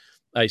kids,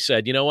 I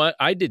said, you know what?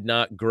 I did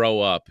not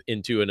grow up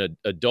into an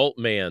adult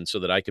man so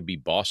that I could be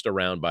bossed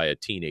around by a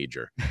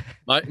teenager.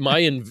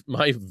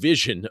 My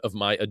vision of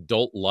my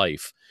adult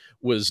life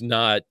was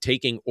not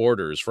taking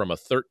orders from a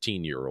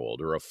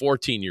 13-year-old or a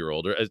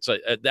 14-year-old.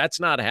 That's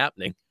not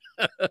happening.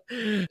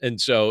 And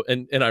so,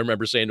 and I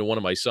remember saying to one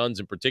of my sons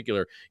in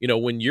particular,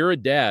 when you're a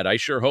dad, I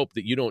sure hope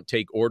that you don't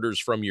take orders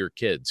from your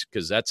kids,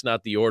 because that's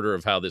not the order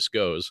of how this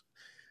goes.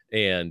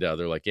 And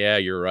they're like, yeah,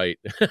 you're right.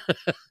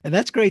 And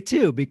that's great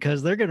too,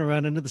 because they're going to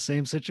run into the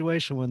same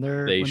situation when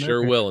they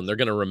sure will. And they're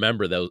going to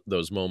remember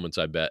those moments,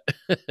 I bet,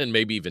 and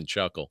maybe even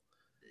chuckle.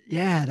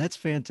 Yeah, that's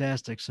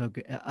fantastic. So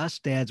us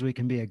dads, we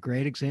can be a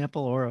great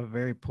example or a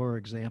very poor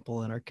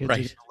example, and our kids are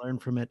going to learn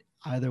from it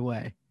either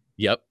way.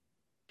 Yep.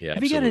 Yeah,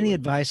 have you got any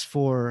advice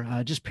for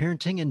just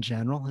parenting in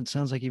general? It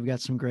sounds like you've got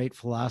some great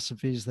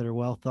philosophies that are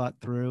well thought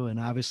through, and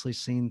obviously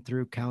seen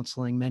through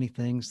counseling many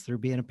things, through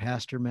being a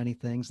pastor, many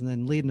things, and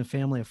then leading a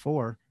family of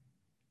 4.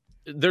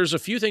 There's a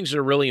few things that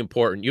are really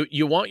important.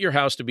 You want your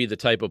house to be the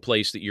type of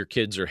place that your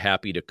kids are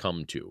happy to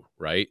come to,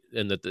 right?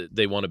 And that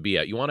they want to be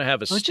at. You want to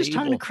have a I was just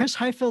talking to Chris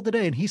Highfield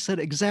today, and he said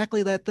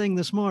exactly that thing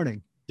this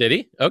morning. Did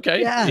he?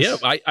 Okay.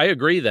 Yes. Yeah, I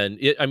agree then.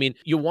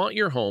 You want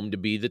your home to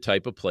be the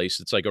type of place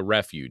that's like a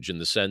refuge, in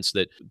the sense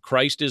that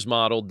Christ is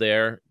modeled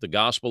there, the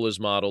gospel is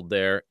modeled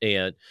there,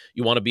 and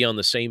you want to be on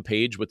the same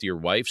page with your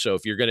wife. So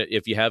if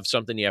you have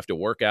something you have to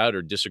work out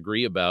or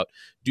disagree about,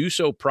 do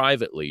so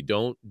privately.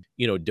 Don't,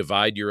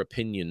 divide your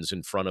opinions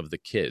in front of the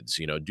kids.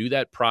 Do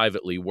that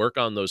privately, work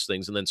on those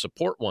things, and then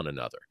support one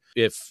another.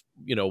 If,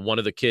 one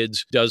of the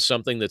kids does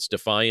something that's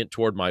defiant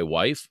toward my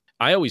wife,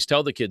 I always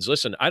tell the kids,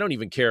 listen, I don't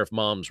even care if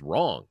mom's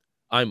wrong.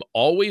 I'm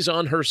always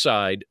on her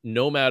side,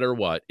 no matter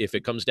what. If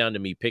it comes down to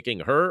me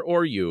picking her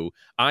or you,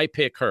 I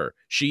pick her.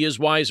 She is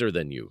wiser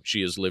than you.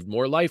 She has lived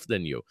more life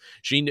than you.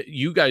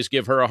 You guys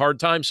give her a hard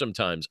time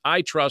sometimes.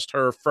 I trust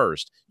her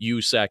first,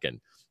 you second.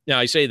 Now,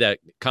 I say that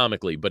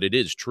comically, but it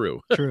is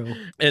true. True.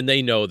 And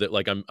they know that,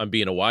 like, I'm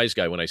being a wise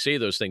guy when I say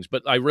those things,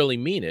 but I really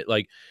mean it.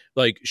 Like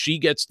she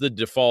gets the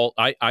default.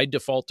 I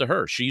default to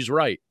her. She's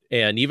right.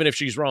 And even if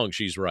she's wrong,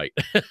 she's right.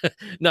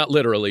 Not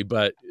literally,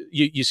 but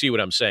you see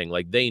what I'm saying?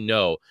 Like, they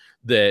know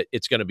that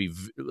it's going to be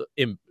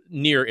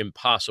near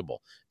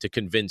impossible to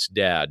convince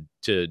dad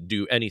to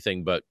do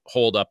anything but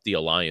hold up the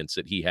alliance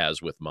that he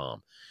has with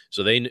mom.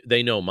 So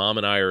they know mom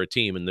and I are a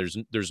team, and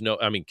there's no,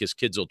 I mean, because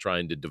kids will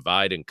try to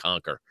divide and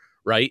conquer,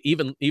 right?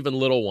 Even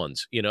little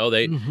ones,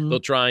 Hmm. they'll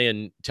try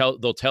and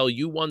they'll tell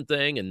you one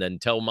thing and then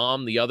tell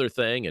mom the other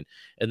thing, and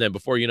then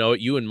before you know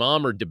it, you and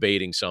mom are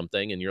debating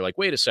something, and you're like,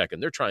 wait a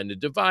second, they're trying to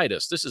divide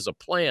us. This is a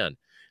plan.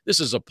 This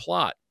is a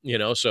plot,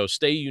 so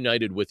stay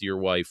united with your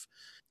wife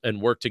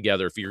and work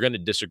together. If you're going to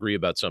disagree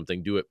about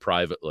something, do it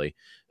privately,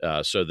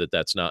 so that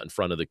that's not in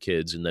front of the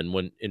kids. And then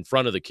when in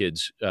front of the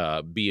kids,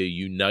 be a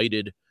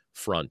united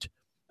front.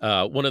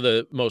 One of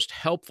the most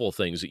helpful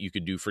things that you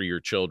could do for your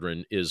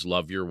children is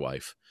love your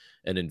wife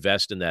and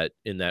invest in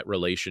that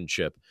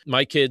relationship.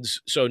 My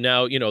kids, so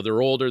now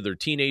they're older, they're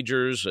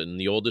teenagers, and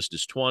the oldest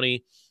is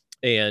 20,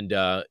 and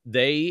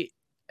they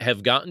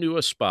have gotten to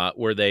a spot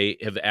where they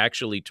have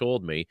actually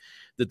told me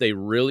that they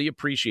really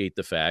appreciate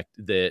the fact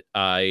that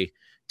I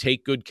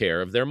take good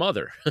care of their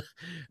mother.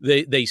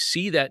 They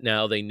see that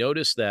now, they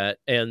notice that,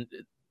 and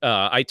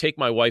I take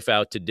my wife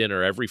out to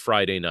dinner every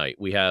Friday night.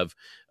 We have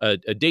a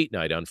date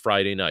night on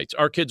Friday nights.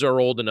 Our kids are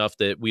old enough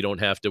that we don't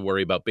have to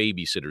worry about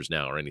babysitters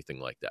now or anything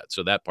like that.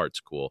 So that part's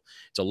cool.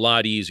 It's a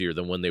lot easier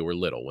than when they were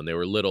little. When they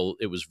were little,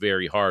 it was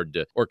very hard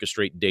to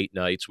orchestrate date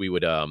nights. We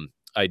would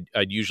I'd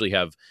usually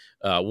have,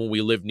 when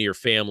we lived near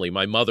family,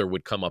 my mother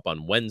would come up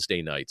on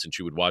Wednesday nights and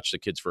she would watch the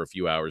kids for a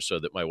few hours so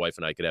that my wife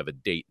and I could have a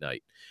date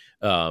night.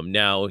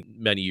 Now,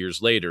 many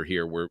years later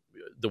here,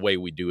 the way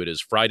we do it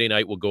is Friday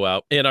night we'll go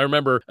out. And I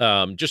remember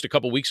just a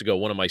couple weeks ago,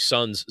 one of my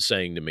sons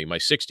saying to me, my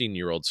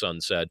 16-year-old son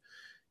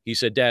he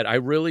said, Dad, I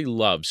really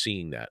love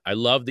seeing that. I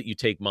love that you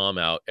take mom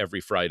out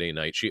every Friday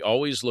night. She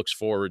always looks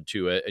forward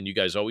to it. And you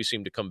guys always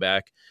seem to come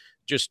back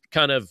just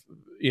kind of,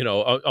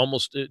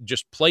 almost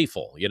just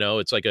playful.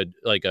 It's like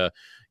a,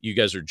 you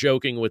guys are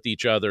joking with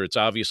each other. It's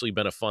obviously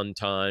been a fun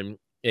time.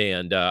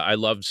 And I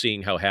love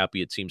seeing how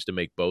happy it seems to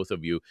make both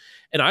of you.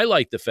 And I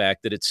like the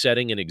fact that it's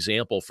setting an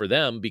example for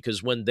them,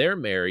 because when they're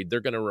married, they're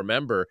going to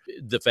remember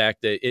the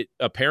fact that it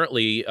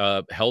apparently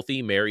a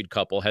healthy married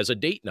couple has a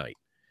date night.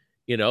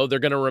 They're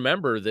going to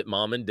remember that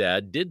mom and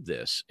dad did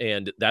this,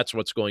 and that's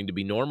what's going to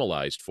be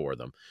normalized for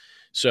them.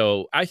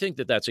 So I think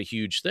that that's a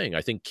huge thing.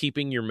 I think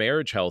keeping your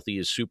marriage healthy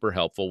is super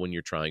helpful when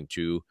you're trying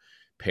to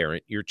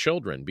parent your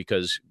children,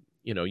 because,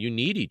 you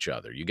need each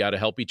other. You got to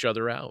help each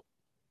other out.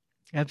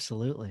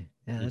 Absolutely.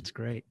 Yeah, Mhm. that's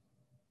great.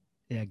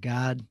 Yeah,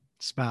 God,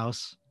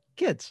 spouse,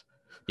 kids.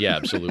 Yeah,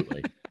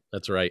 absolutely.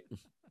 That's right.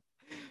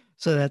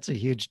 So that's a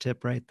huge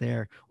tip right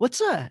there.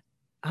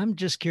 I'm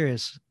just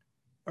curious,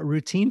 a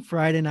routine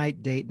Friday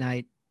night date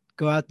night,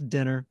 go out to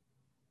dinner.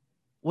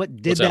 What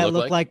What's did that that look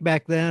look like? like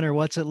back then, or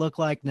what's it look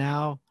like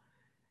now?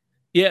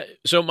 Yeah.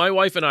 So my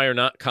wife and I are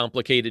not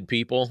complicated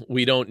people.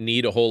 We don't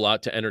need a whole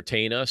lot to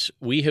entertain us.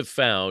 We have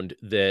found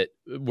that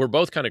we're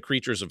both kind of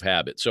creatures of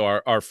habit. So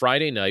our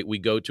Friday night, we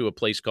go to a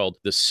place called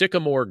the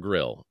Sycamore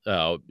Grill.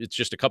 It's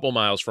just a couple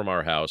miles from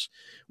our house.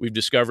 We've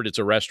discovered it's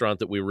a restaurant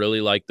that we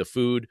really like the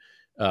food.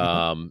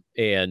 Uh-huh.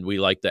 And we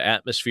like the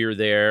atmosphere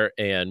there,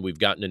 and we've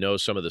gotten to know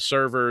some of the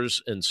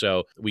servers. And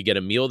so we get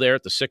a meal there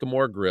at the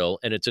Sycamore Grill,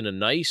 and it's in a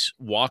nice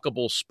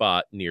walkable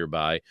spot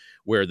nearby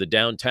where the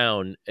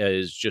downtown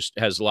has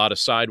a lot of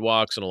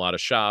sidewalks and a lot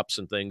of shops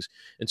and things.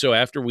 And so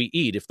after we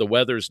eat, if the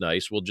weather's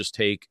nice, we'll just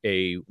take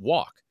a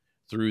walk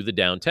through the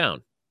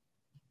downtown.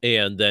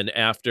 And then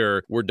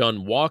after we're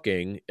done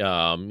walking,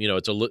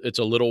 it's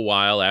a little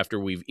while after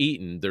we've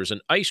eaten. There's an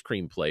ice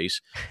cream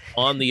place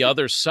on the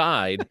other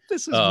side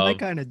This is my of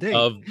kind of date.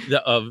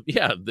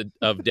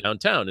 of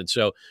downtown, and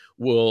so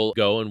we'll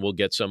go and we'll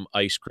get some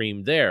ice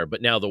cream there.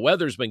 But now the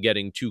weather's been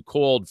getting too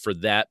cold for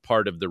that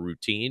part of the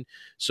routine,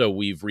 so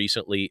we've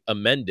recently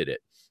amended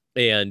it,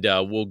 and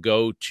we'll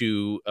go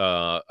to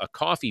a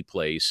coffee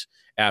place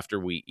after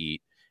we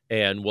eat,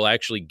 and we'll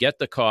actually get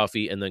the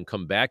coffee and then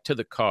come back to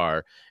the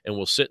car, and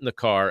we'll sit in the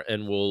car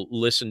and we'll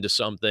listen to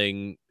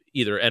something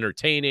either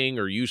entertaining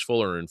or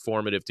useful or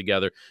informative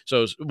together.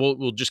 So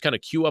we'll just kind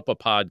of queue up a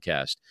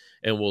podcast,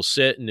 and we'll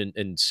sit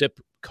and sip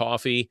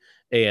coffee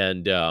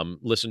and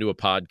listen to a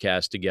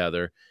podcast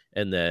together,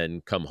 and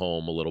then come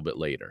home a little bit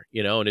later,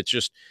 and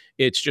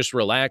it's just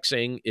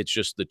relaxing. It's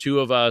just the two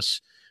of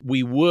us.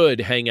 We would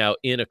hang out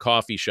in a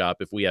coffee shop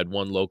if we had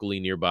one locally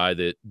nearby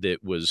that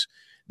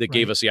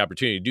gave Right. us the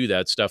opportunity to do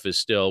that. Stuff is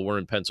still, we're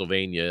in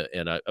Pennsylvania,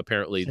 and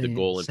apparently the Same,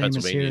 goal in same as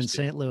here Pennsylvania in is to,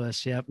 St.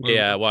 Louis. Yep. We're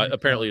yeah, well, pretty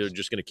apparently they're close.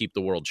 just going to keep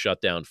the world shut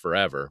down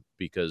forever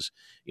because,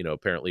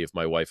 apparently if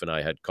my wife and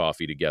I had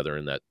coffee together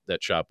in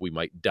that shop, we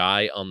might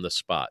die on the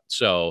spot.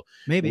 So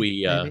Maybe,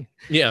 we, maybe.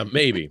 yeah,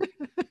 maybe.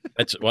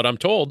 That's what I'm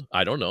told.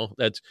 I don't know.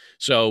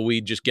 So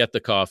we just get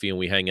the coffee and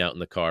we hang out in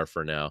the car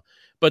for now.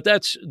 But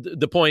that's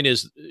the point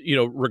is,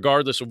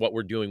 regardless of what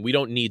we're doing, we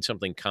don't need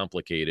something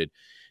complicated.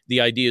 The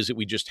idea is that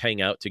we just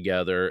hang out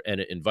together, and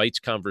it invites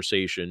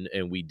conversation,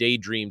 and we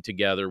daydream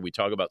together. We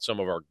talk about some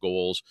of our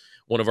goals.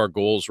 One of our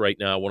goals right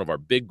now, one of our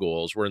big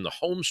goals, we're in the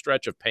home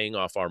stretch of paying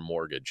off our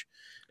mortgage.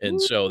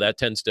 And so Ooh. that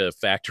tends to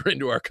factor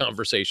into our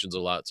conversations a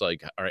lot. It's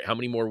like, all right, how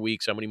many more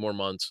weeks, how many more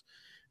months?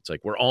 It's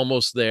like, we're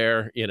almost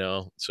there,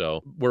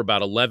 so we're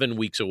about 11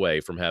 weeks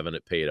away from having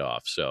it paid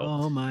off. So,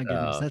 Oh my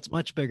goodness. That's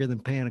much bigger than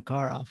paying a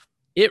car off.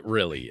 it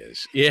really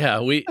is.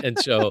 Yeah. And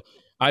so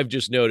I've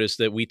just noticed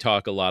that we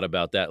talk a lot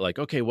about that. Like,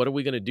 okay, what are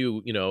we going to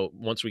do,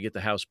 once we get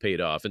the house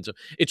paid off? And so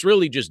it's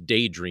really just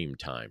daydream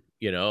time.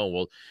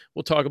 We'll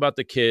talk about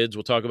the kids,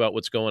 we'll talk about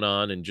what's going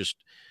on, and just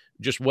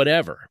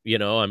whatever,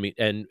 I mean,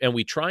 and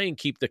we try and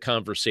keep the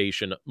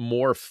conversation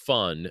more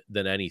fun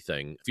than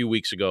anything. A few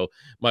weeks ago,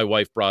 my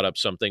wife brought up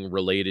something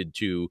related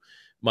to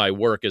my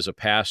work as a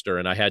pastor.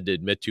 And I had to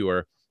admit to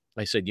her,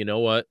 I said, you know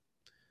what?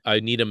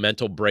 I need a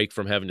mental break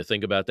from having to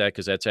think about that,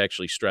 because that's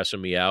actually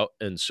stressing me out.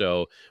 And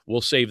so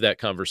we'll save that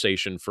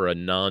conversation for a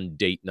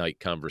non-date night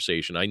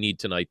conversation. I need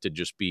tonight to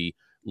just be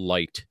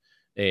light.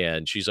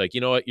 And she's like, you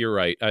know what? You're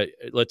right.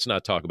 Let's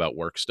not talk about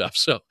work stuff.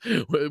 So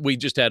we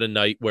just had a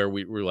night where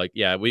we were like,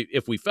 yeah,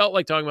 if we felt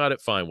like talking about it,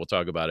 fine, we'll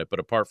talk about it. But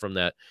apart from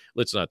that,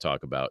 let's not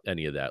talk about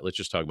any of that. Let's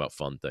just talk about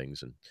fun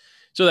things. And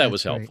so that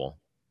was helpful.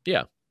 Great.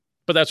 Yeah.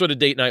 But that's what a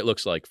date night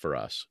looks like for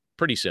us.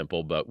 Pretty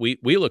simple, but we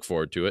look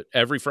forward to it.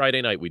 Every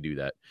Friday night we do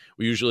that.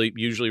 We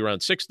usually around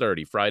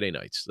 6:30 Friday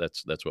nights.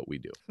 That's what we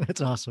do.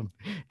 That's awesome.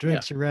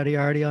 Drinks are ready,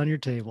 already on your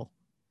table.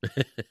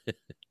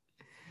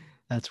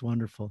 That's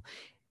wonderful.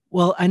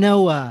 Well, I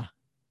know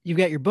you've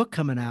got your book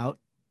coming out.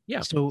 Yeah.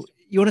 So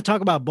you want to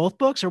talk about both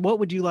books, or what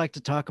would you like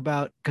to talk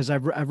about? Because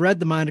I've read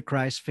The Mind of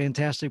Christ,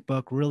 fantastic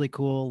book, really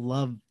cool.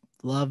 Love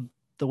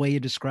the way you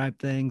describe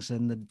things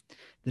and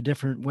the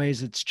different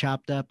ways it's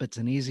chopped up. It's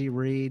an easy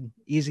read,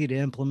 easy to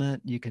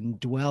implement. You can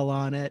dwell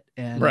on it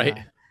and, right.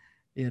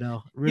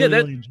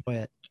 Really enjoy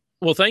it.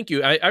 Well, thank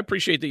you. I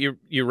appreciate that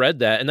you read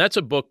that. And that's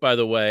a book, by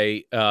the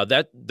way,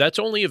 that's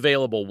only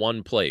available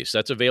one place.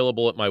 That's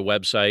available at my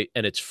website,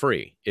 and it's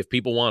free. If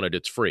people want it,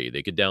 it's free.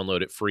 They could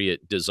download it free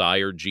at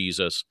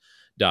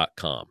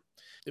desirejesus.com.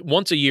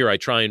 Once a year, I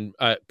try and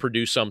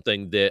produce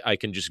something that I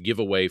can just give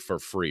away for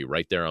free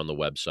right there on the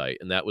website.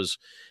 And that's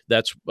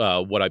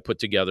what I put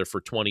together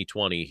for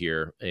 2020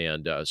 here.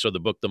 And so the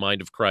book, The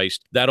Mind of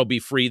Christ, that'll be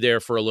free there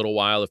for a little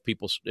while. If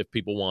people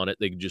want it,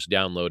 they can just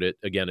download it.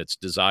 Again, it's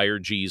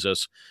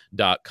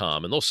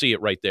desirejesus.com, and they'll see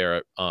it right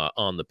there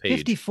on the page.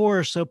 54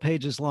 or so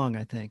pages long,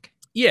 I think.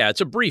 Yeah,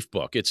 it's a brief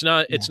book. It's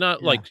not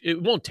like,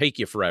 it won't take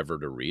you forever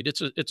to read.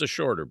 It's a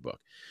shorter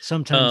book.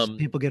 Sometimes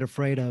people get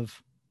afraid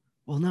of,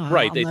 well, no,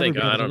 right. They think,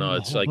 I don't know.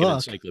 It's like an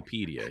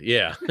encyclopedia.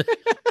 Yeah.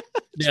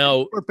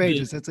 Now, 4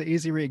 pages. It's an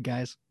easy read,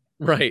 guys.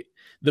 Right.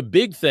 The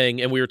big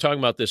thing, and we were talking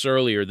about this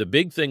earlier, the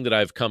big thing that I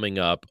have coming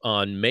up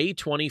on May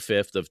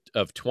 25th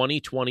of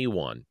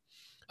 2021,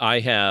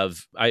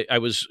 I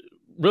was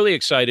really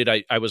excited.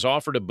 I was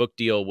offered a book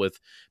deal with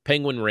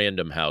Penguin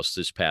Random House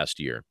this past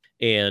year.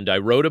 And I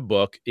wrote a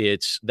book.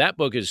 That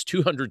book is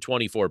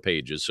 224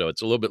 pages, so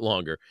it's a little bit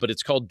longer, but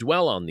it's called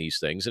Dwell on These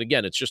Things. And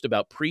again, it's just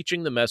about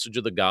preaching the message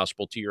of the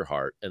gospel to your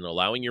heart and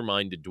allowing your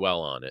mind to dwell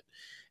on it.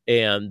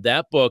 And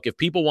that book, if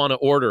people want to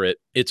order it,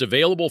 it's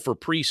available for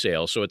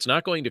pre-sale. So it's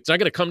not going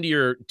to come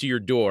to your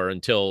door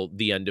until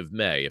the end of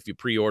May if you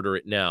pre-order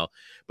it now.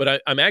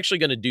 But I'm actually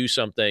going to do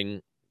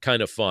something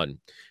kind of fun.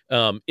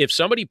 If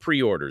somebody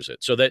pre-orders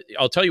it, so that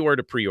I'll tell you where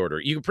to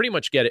pre-order. You can pretty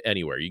much get it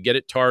anywhere. You get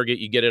it Target,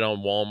 you get it on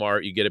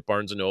Walmart, you get it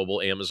Barnes &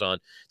 Noble, Amazon.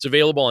 It's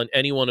available on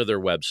any one of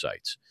their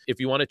websites. If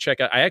you want to check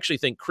out, I actually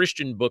think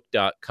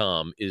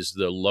christianbook.com is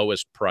the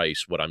lowest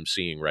price, what I'm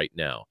seeing right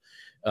now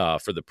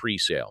for the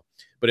pre-sale.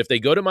 But if they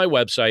go to my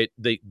website,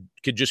 they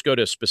could just go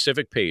to a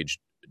specific page,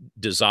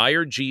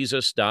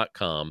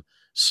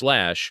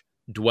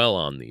 desirejesus.com/dwell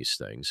on these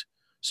things.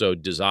 So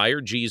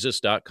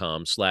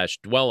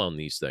desirejesus.com/dwell on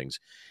these things.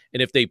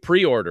 And if they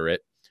pre-order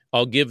it,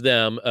 I'll give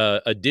them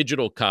a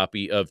digital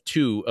copy of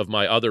 2 of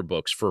my other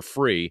books for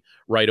free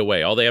right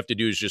away. All they have to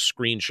do is just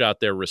screenshot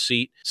their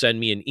receipt, send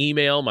me an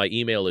email. My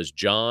email is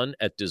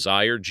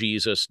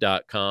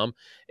john@desirejesus.com.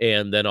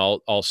 And then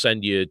I'll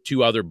send you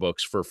 2 other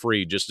books for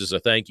free just as a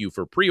thank you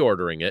for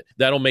pre-ordering it.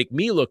 That'll make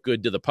me look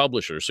good to the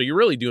publisher. So you're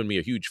really doing me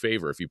a huge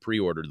favor if you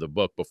pre-order the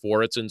book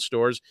before it's in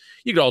stores.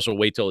 You could also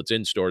wait till it's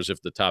in stores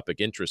if the topic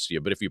interests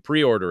you. But if you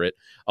pre-order it,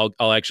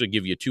 I'll actually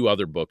give you 2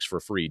 other books for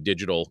free,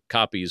 digital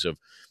copies of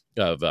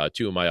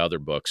 2 of my other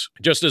books,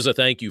 just as a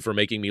thank you for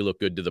making me look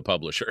good to the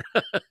publisher.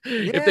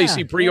 If they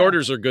see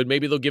pre-orders are good,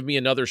 maybe they'll give me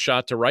another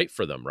shot to write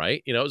for them,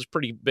 right? It was a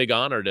pretty big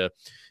honor to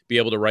be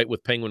able to write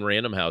with Penguin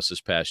Random House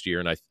this past year.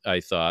 And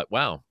I thought,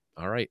 wow,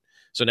 all right.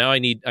 So now I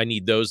need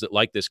those that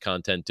like this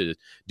content to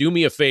do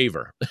me a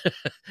favor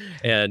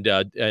and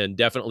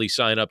definitely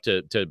sign up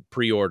to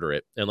pre-order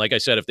it. And like I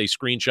said, if they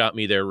screenshot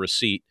me their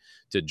receipt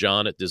to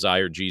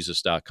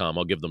john@desirejesus.com,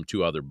 I'll give them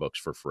 2 other books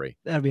for free.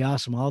 That'd be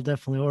awesome. I'll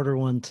definitely order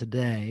one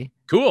today.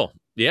 Cool.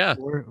 Yeah.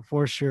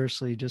 For sure.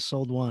 So you just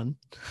sold one.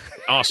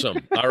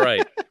 Awesome. All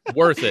right.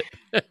 Worth it.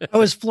 I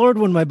was floored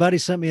when my buddy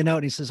sent me a note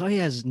and he says, oh, he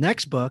has his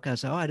next book. I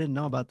said, oh, I didn't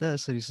know about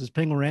this. And he says,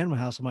 Penguin Random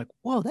House. I'm like,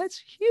 whoa,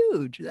 that's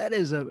huge. That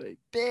is a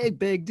big,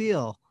 big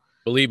deal.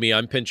 Believe me,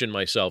 I'm pinching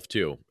myself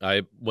too.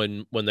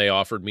 When they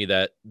offered me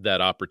that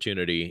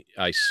opportunity,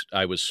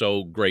 I was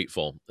so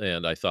grateful,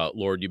 and I thought,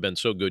 Lord, you've been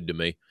so good to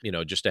me.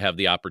 Just to have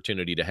the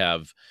opportunity to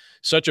have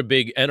such a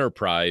big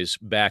enterprise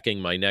backing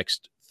my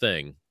next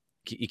thing.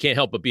 You can't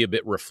help but be a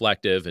bit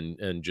reflective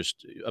and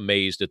just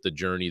amazed at the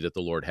journey that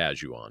the Lord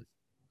has you on.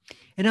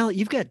 And now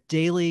you've got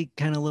daily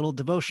kind of little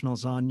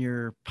devotionals on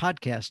your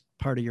podcast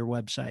part of your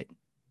website.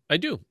 I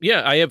do.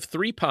 Yeah, I have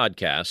 3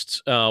 podcasts.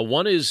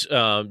 One is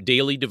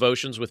Daily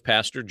Devotions with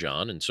Pastor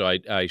John. And so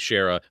I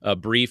share a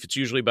brief, it's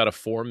usually about a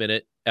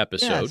 4-minute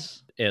episode.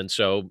 Yes. And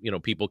so,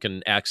 people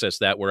can access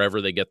that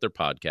wherever they get their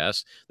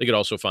podcasts. They could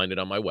also find it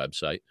on my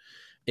website.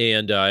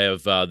 And I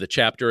have the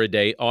Chapter a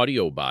Day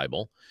audio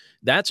Bible.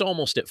 That's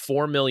almost at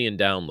 4 million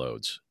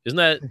downloads. Isn't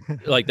that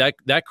like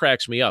that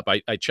cracks me up.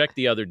 I checked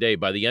the other day.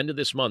 By the end of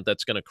this month,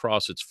 that's going to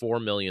cross its 4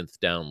 millionth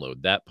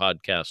download, that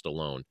podcast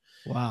alone.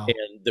 Wow.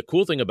 And the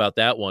cool thing about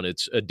that one,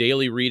 it's a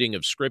daily reading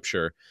of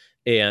scripture.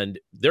 And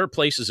there are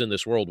places in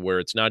this world where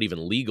it's not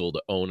even legal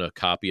to own a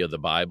copy of the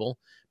Bible,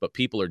 but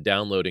people are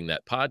downloading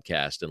that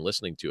podcast and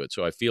listening to it.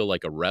 So I feel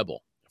like a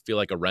rebel. I feel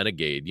like a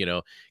renegade,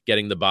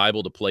 getting the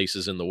Bible to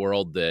places in the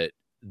world that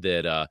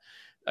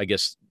I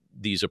guess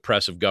these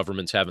oppressive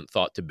governments haven't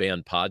thought to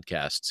ban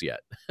podcasts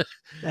yet.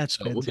 That's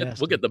So fantastic.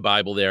 we'll get the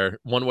Bible there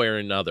one way or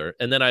another.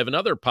 And then I have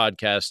another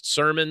podcast,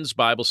 Sermons,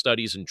 Bible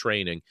Studies, and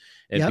Training.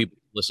 And people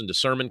listen to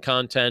sermon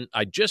content.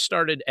 I just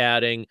started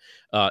adding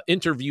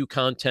interview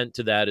content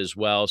to that as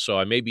well. So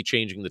I may be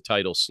changing the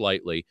title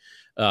slightly.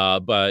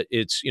 But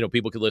it's,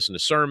 people could listen to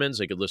sermons.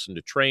 They could listen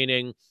to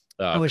training.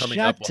 I was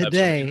shocked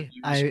today.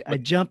 I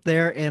jumped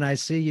there and I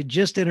see you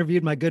just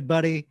interviewed my good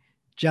buddy,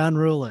 John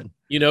Rulin.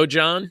 You know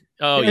John?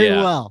 Oh, Very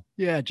yeah. well.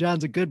 Yeah,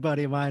 John's a good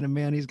buddy of mine, and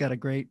man, he's got a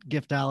great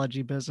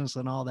giftology business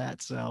and all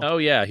that. So, oh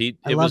yeah,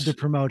 I love to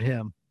promote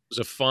him. It was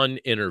a fun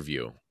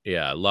interview.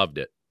 Yeah, I loved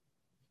it.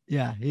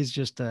 Yeah, he's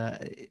just I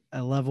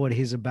love what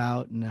he's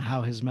about and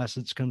how his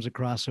message comes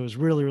across. So it was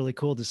really, really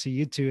cool to see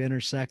you two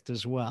intersect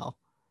as well.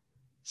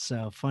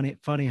 So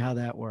funny how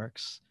that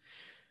works.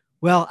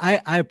 Well,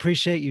 I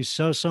appreciate you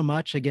so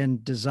much. Again,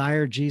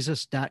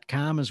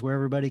 desirejesus.com is where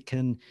everybody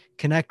can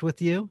connect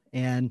with you.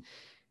 And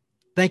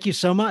thank you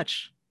so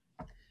much.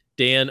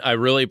 Dan, I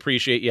really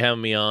appreciate you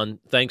having me on.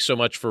 Thanks so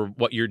much for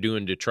what you're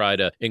doing to try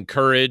to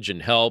encourage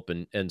and help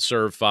and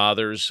serve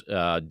fathers.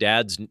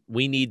 Dads,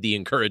 we need the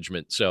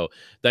encouragement. So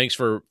thanks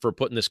for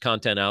putting this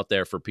content out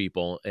there for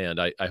people. And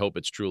I hope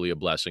it's truly a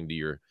blessing to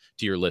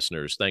your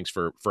listeners. Thanks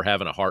for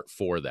having a heart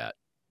for that.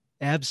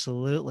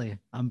 Absolutely.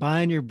 I'm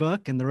buying your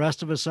book, and the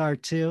rest of us are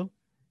too.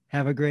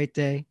 Have a great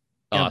day.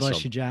 God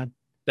bless you, John.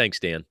 Thanks,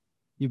 Dan.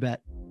 You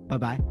bet.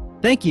 Bye-bye.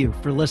 Thank you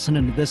for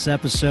listening to this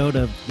episode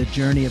of the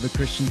Journey of a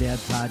Christian Dad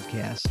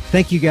podcast.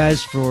 Thank you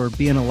guys for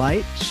being a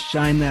light.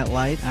 Shine that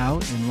light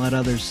out and let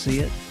others see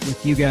it.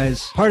 With you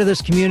guys part of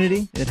this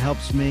community, it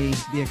helps me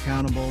be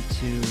accountable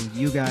to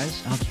you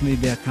guys. It helps me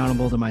be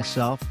accountable to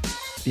myself,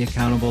 be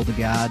accountable to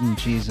God and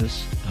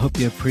Jesus. I hope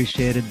you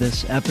appreciated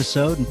this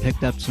episode and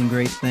picked up some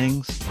great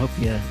things. Hope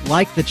you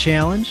like the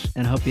challenge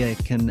and hope you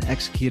can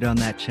execute on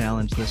that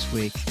challenge this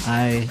week.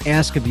 I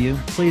ask of you,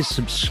 please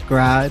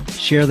subscribe,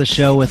 share the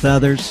show with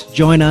others.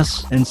 Join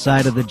us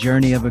inside of the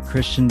Journey of a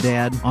Christian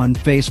Dad on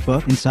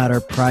Facebook, inside our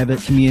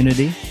private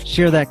community.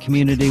 Share that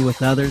community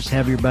with others.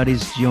 Have your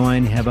buddies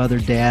join. Have other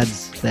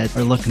dads that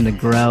are looking to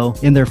grow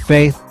in their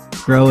faith,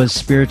 grow as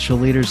spiritual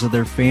leaders of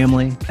their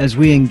family. As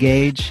we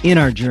engage in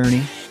our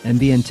journey and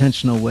be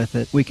intentional with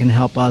it, we can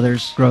help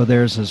others grow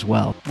theirs as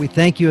well. We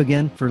thank you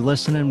again for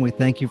listening. We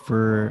thank you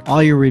for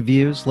all your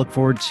reviews. Look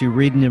forward to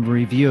reading a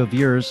review of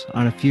yours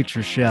on a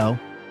future show.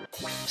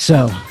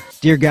 So,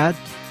 dear God,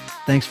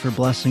 thanks for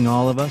blessing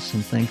all of us,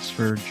 and thanks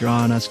for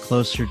drawing us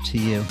closer to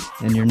you.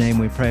 In your name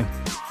we pray.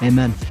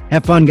 Amen.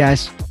 Have fun,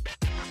 guys.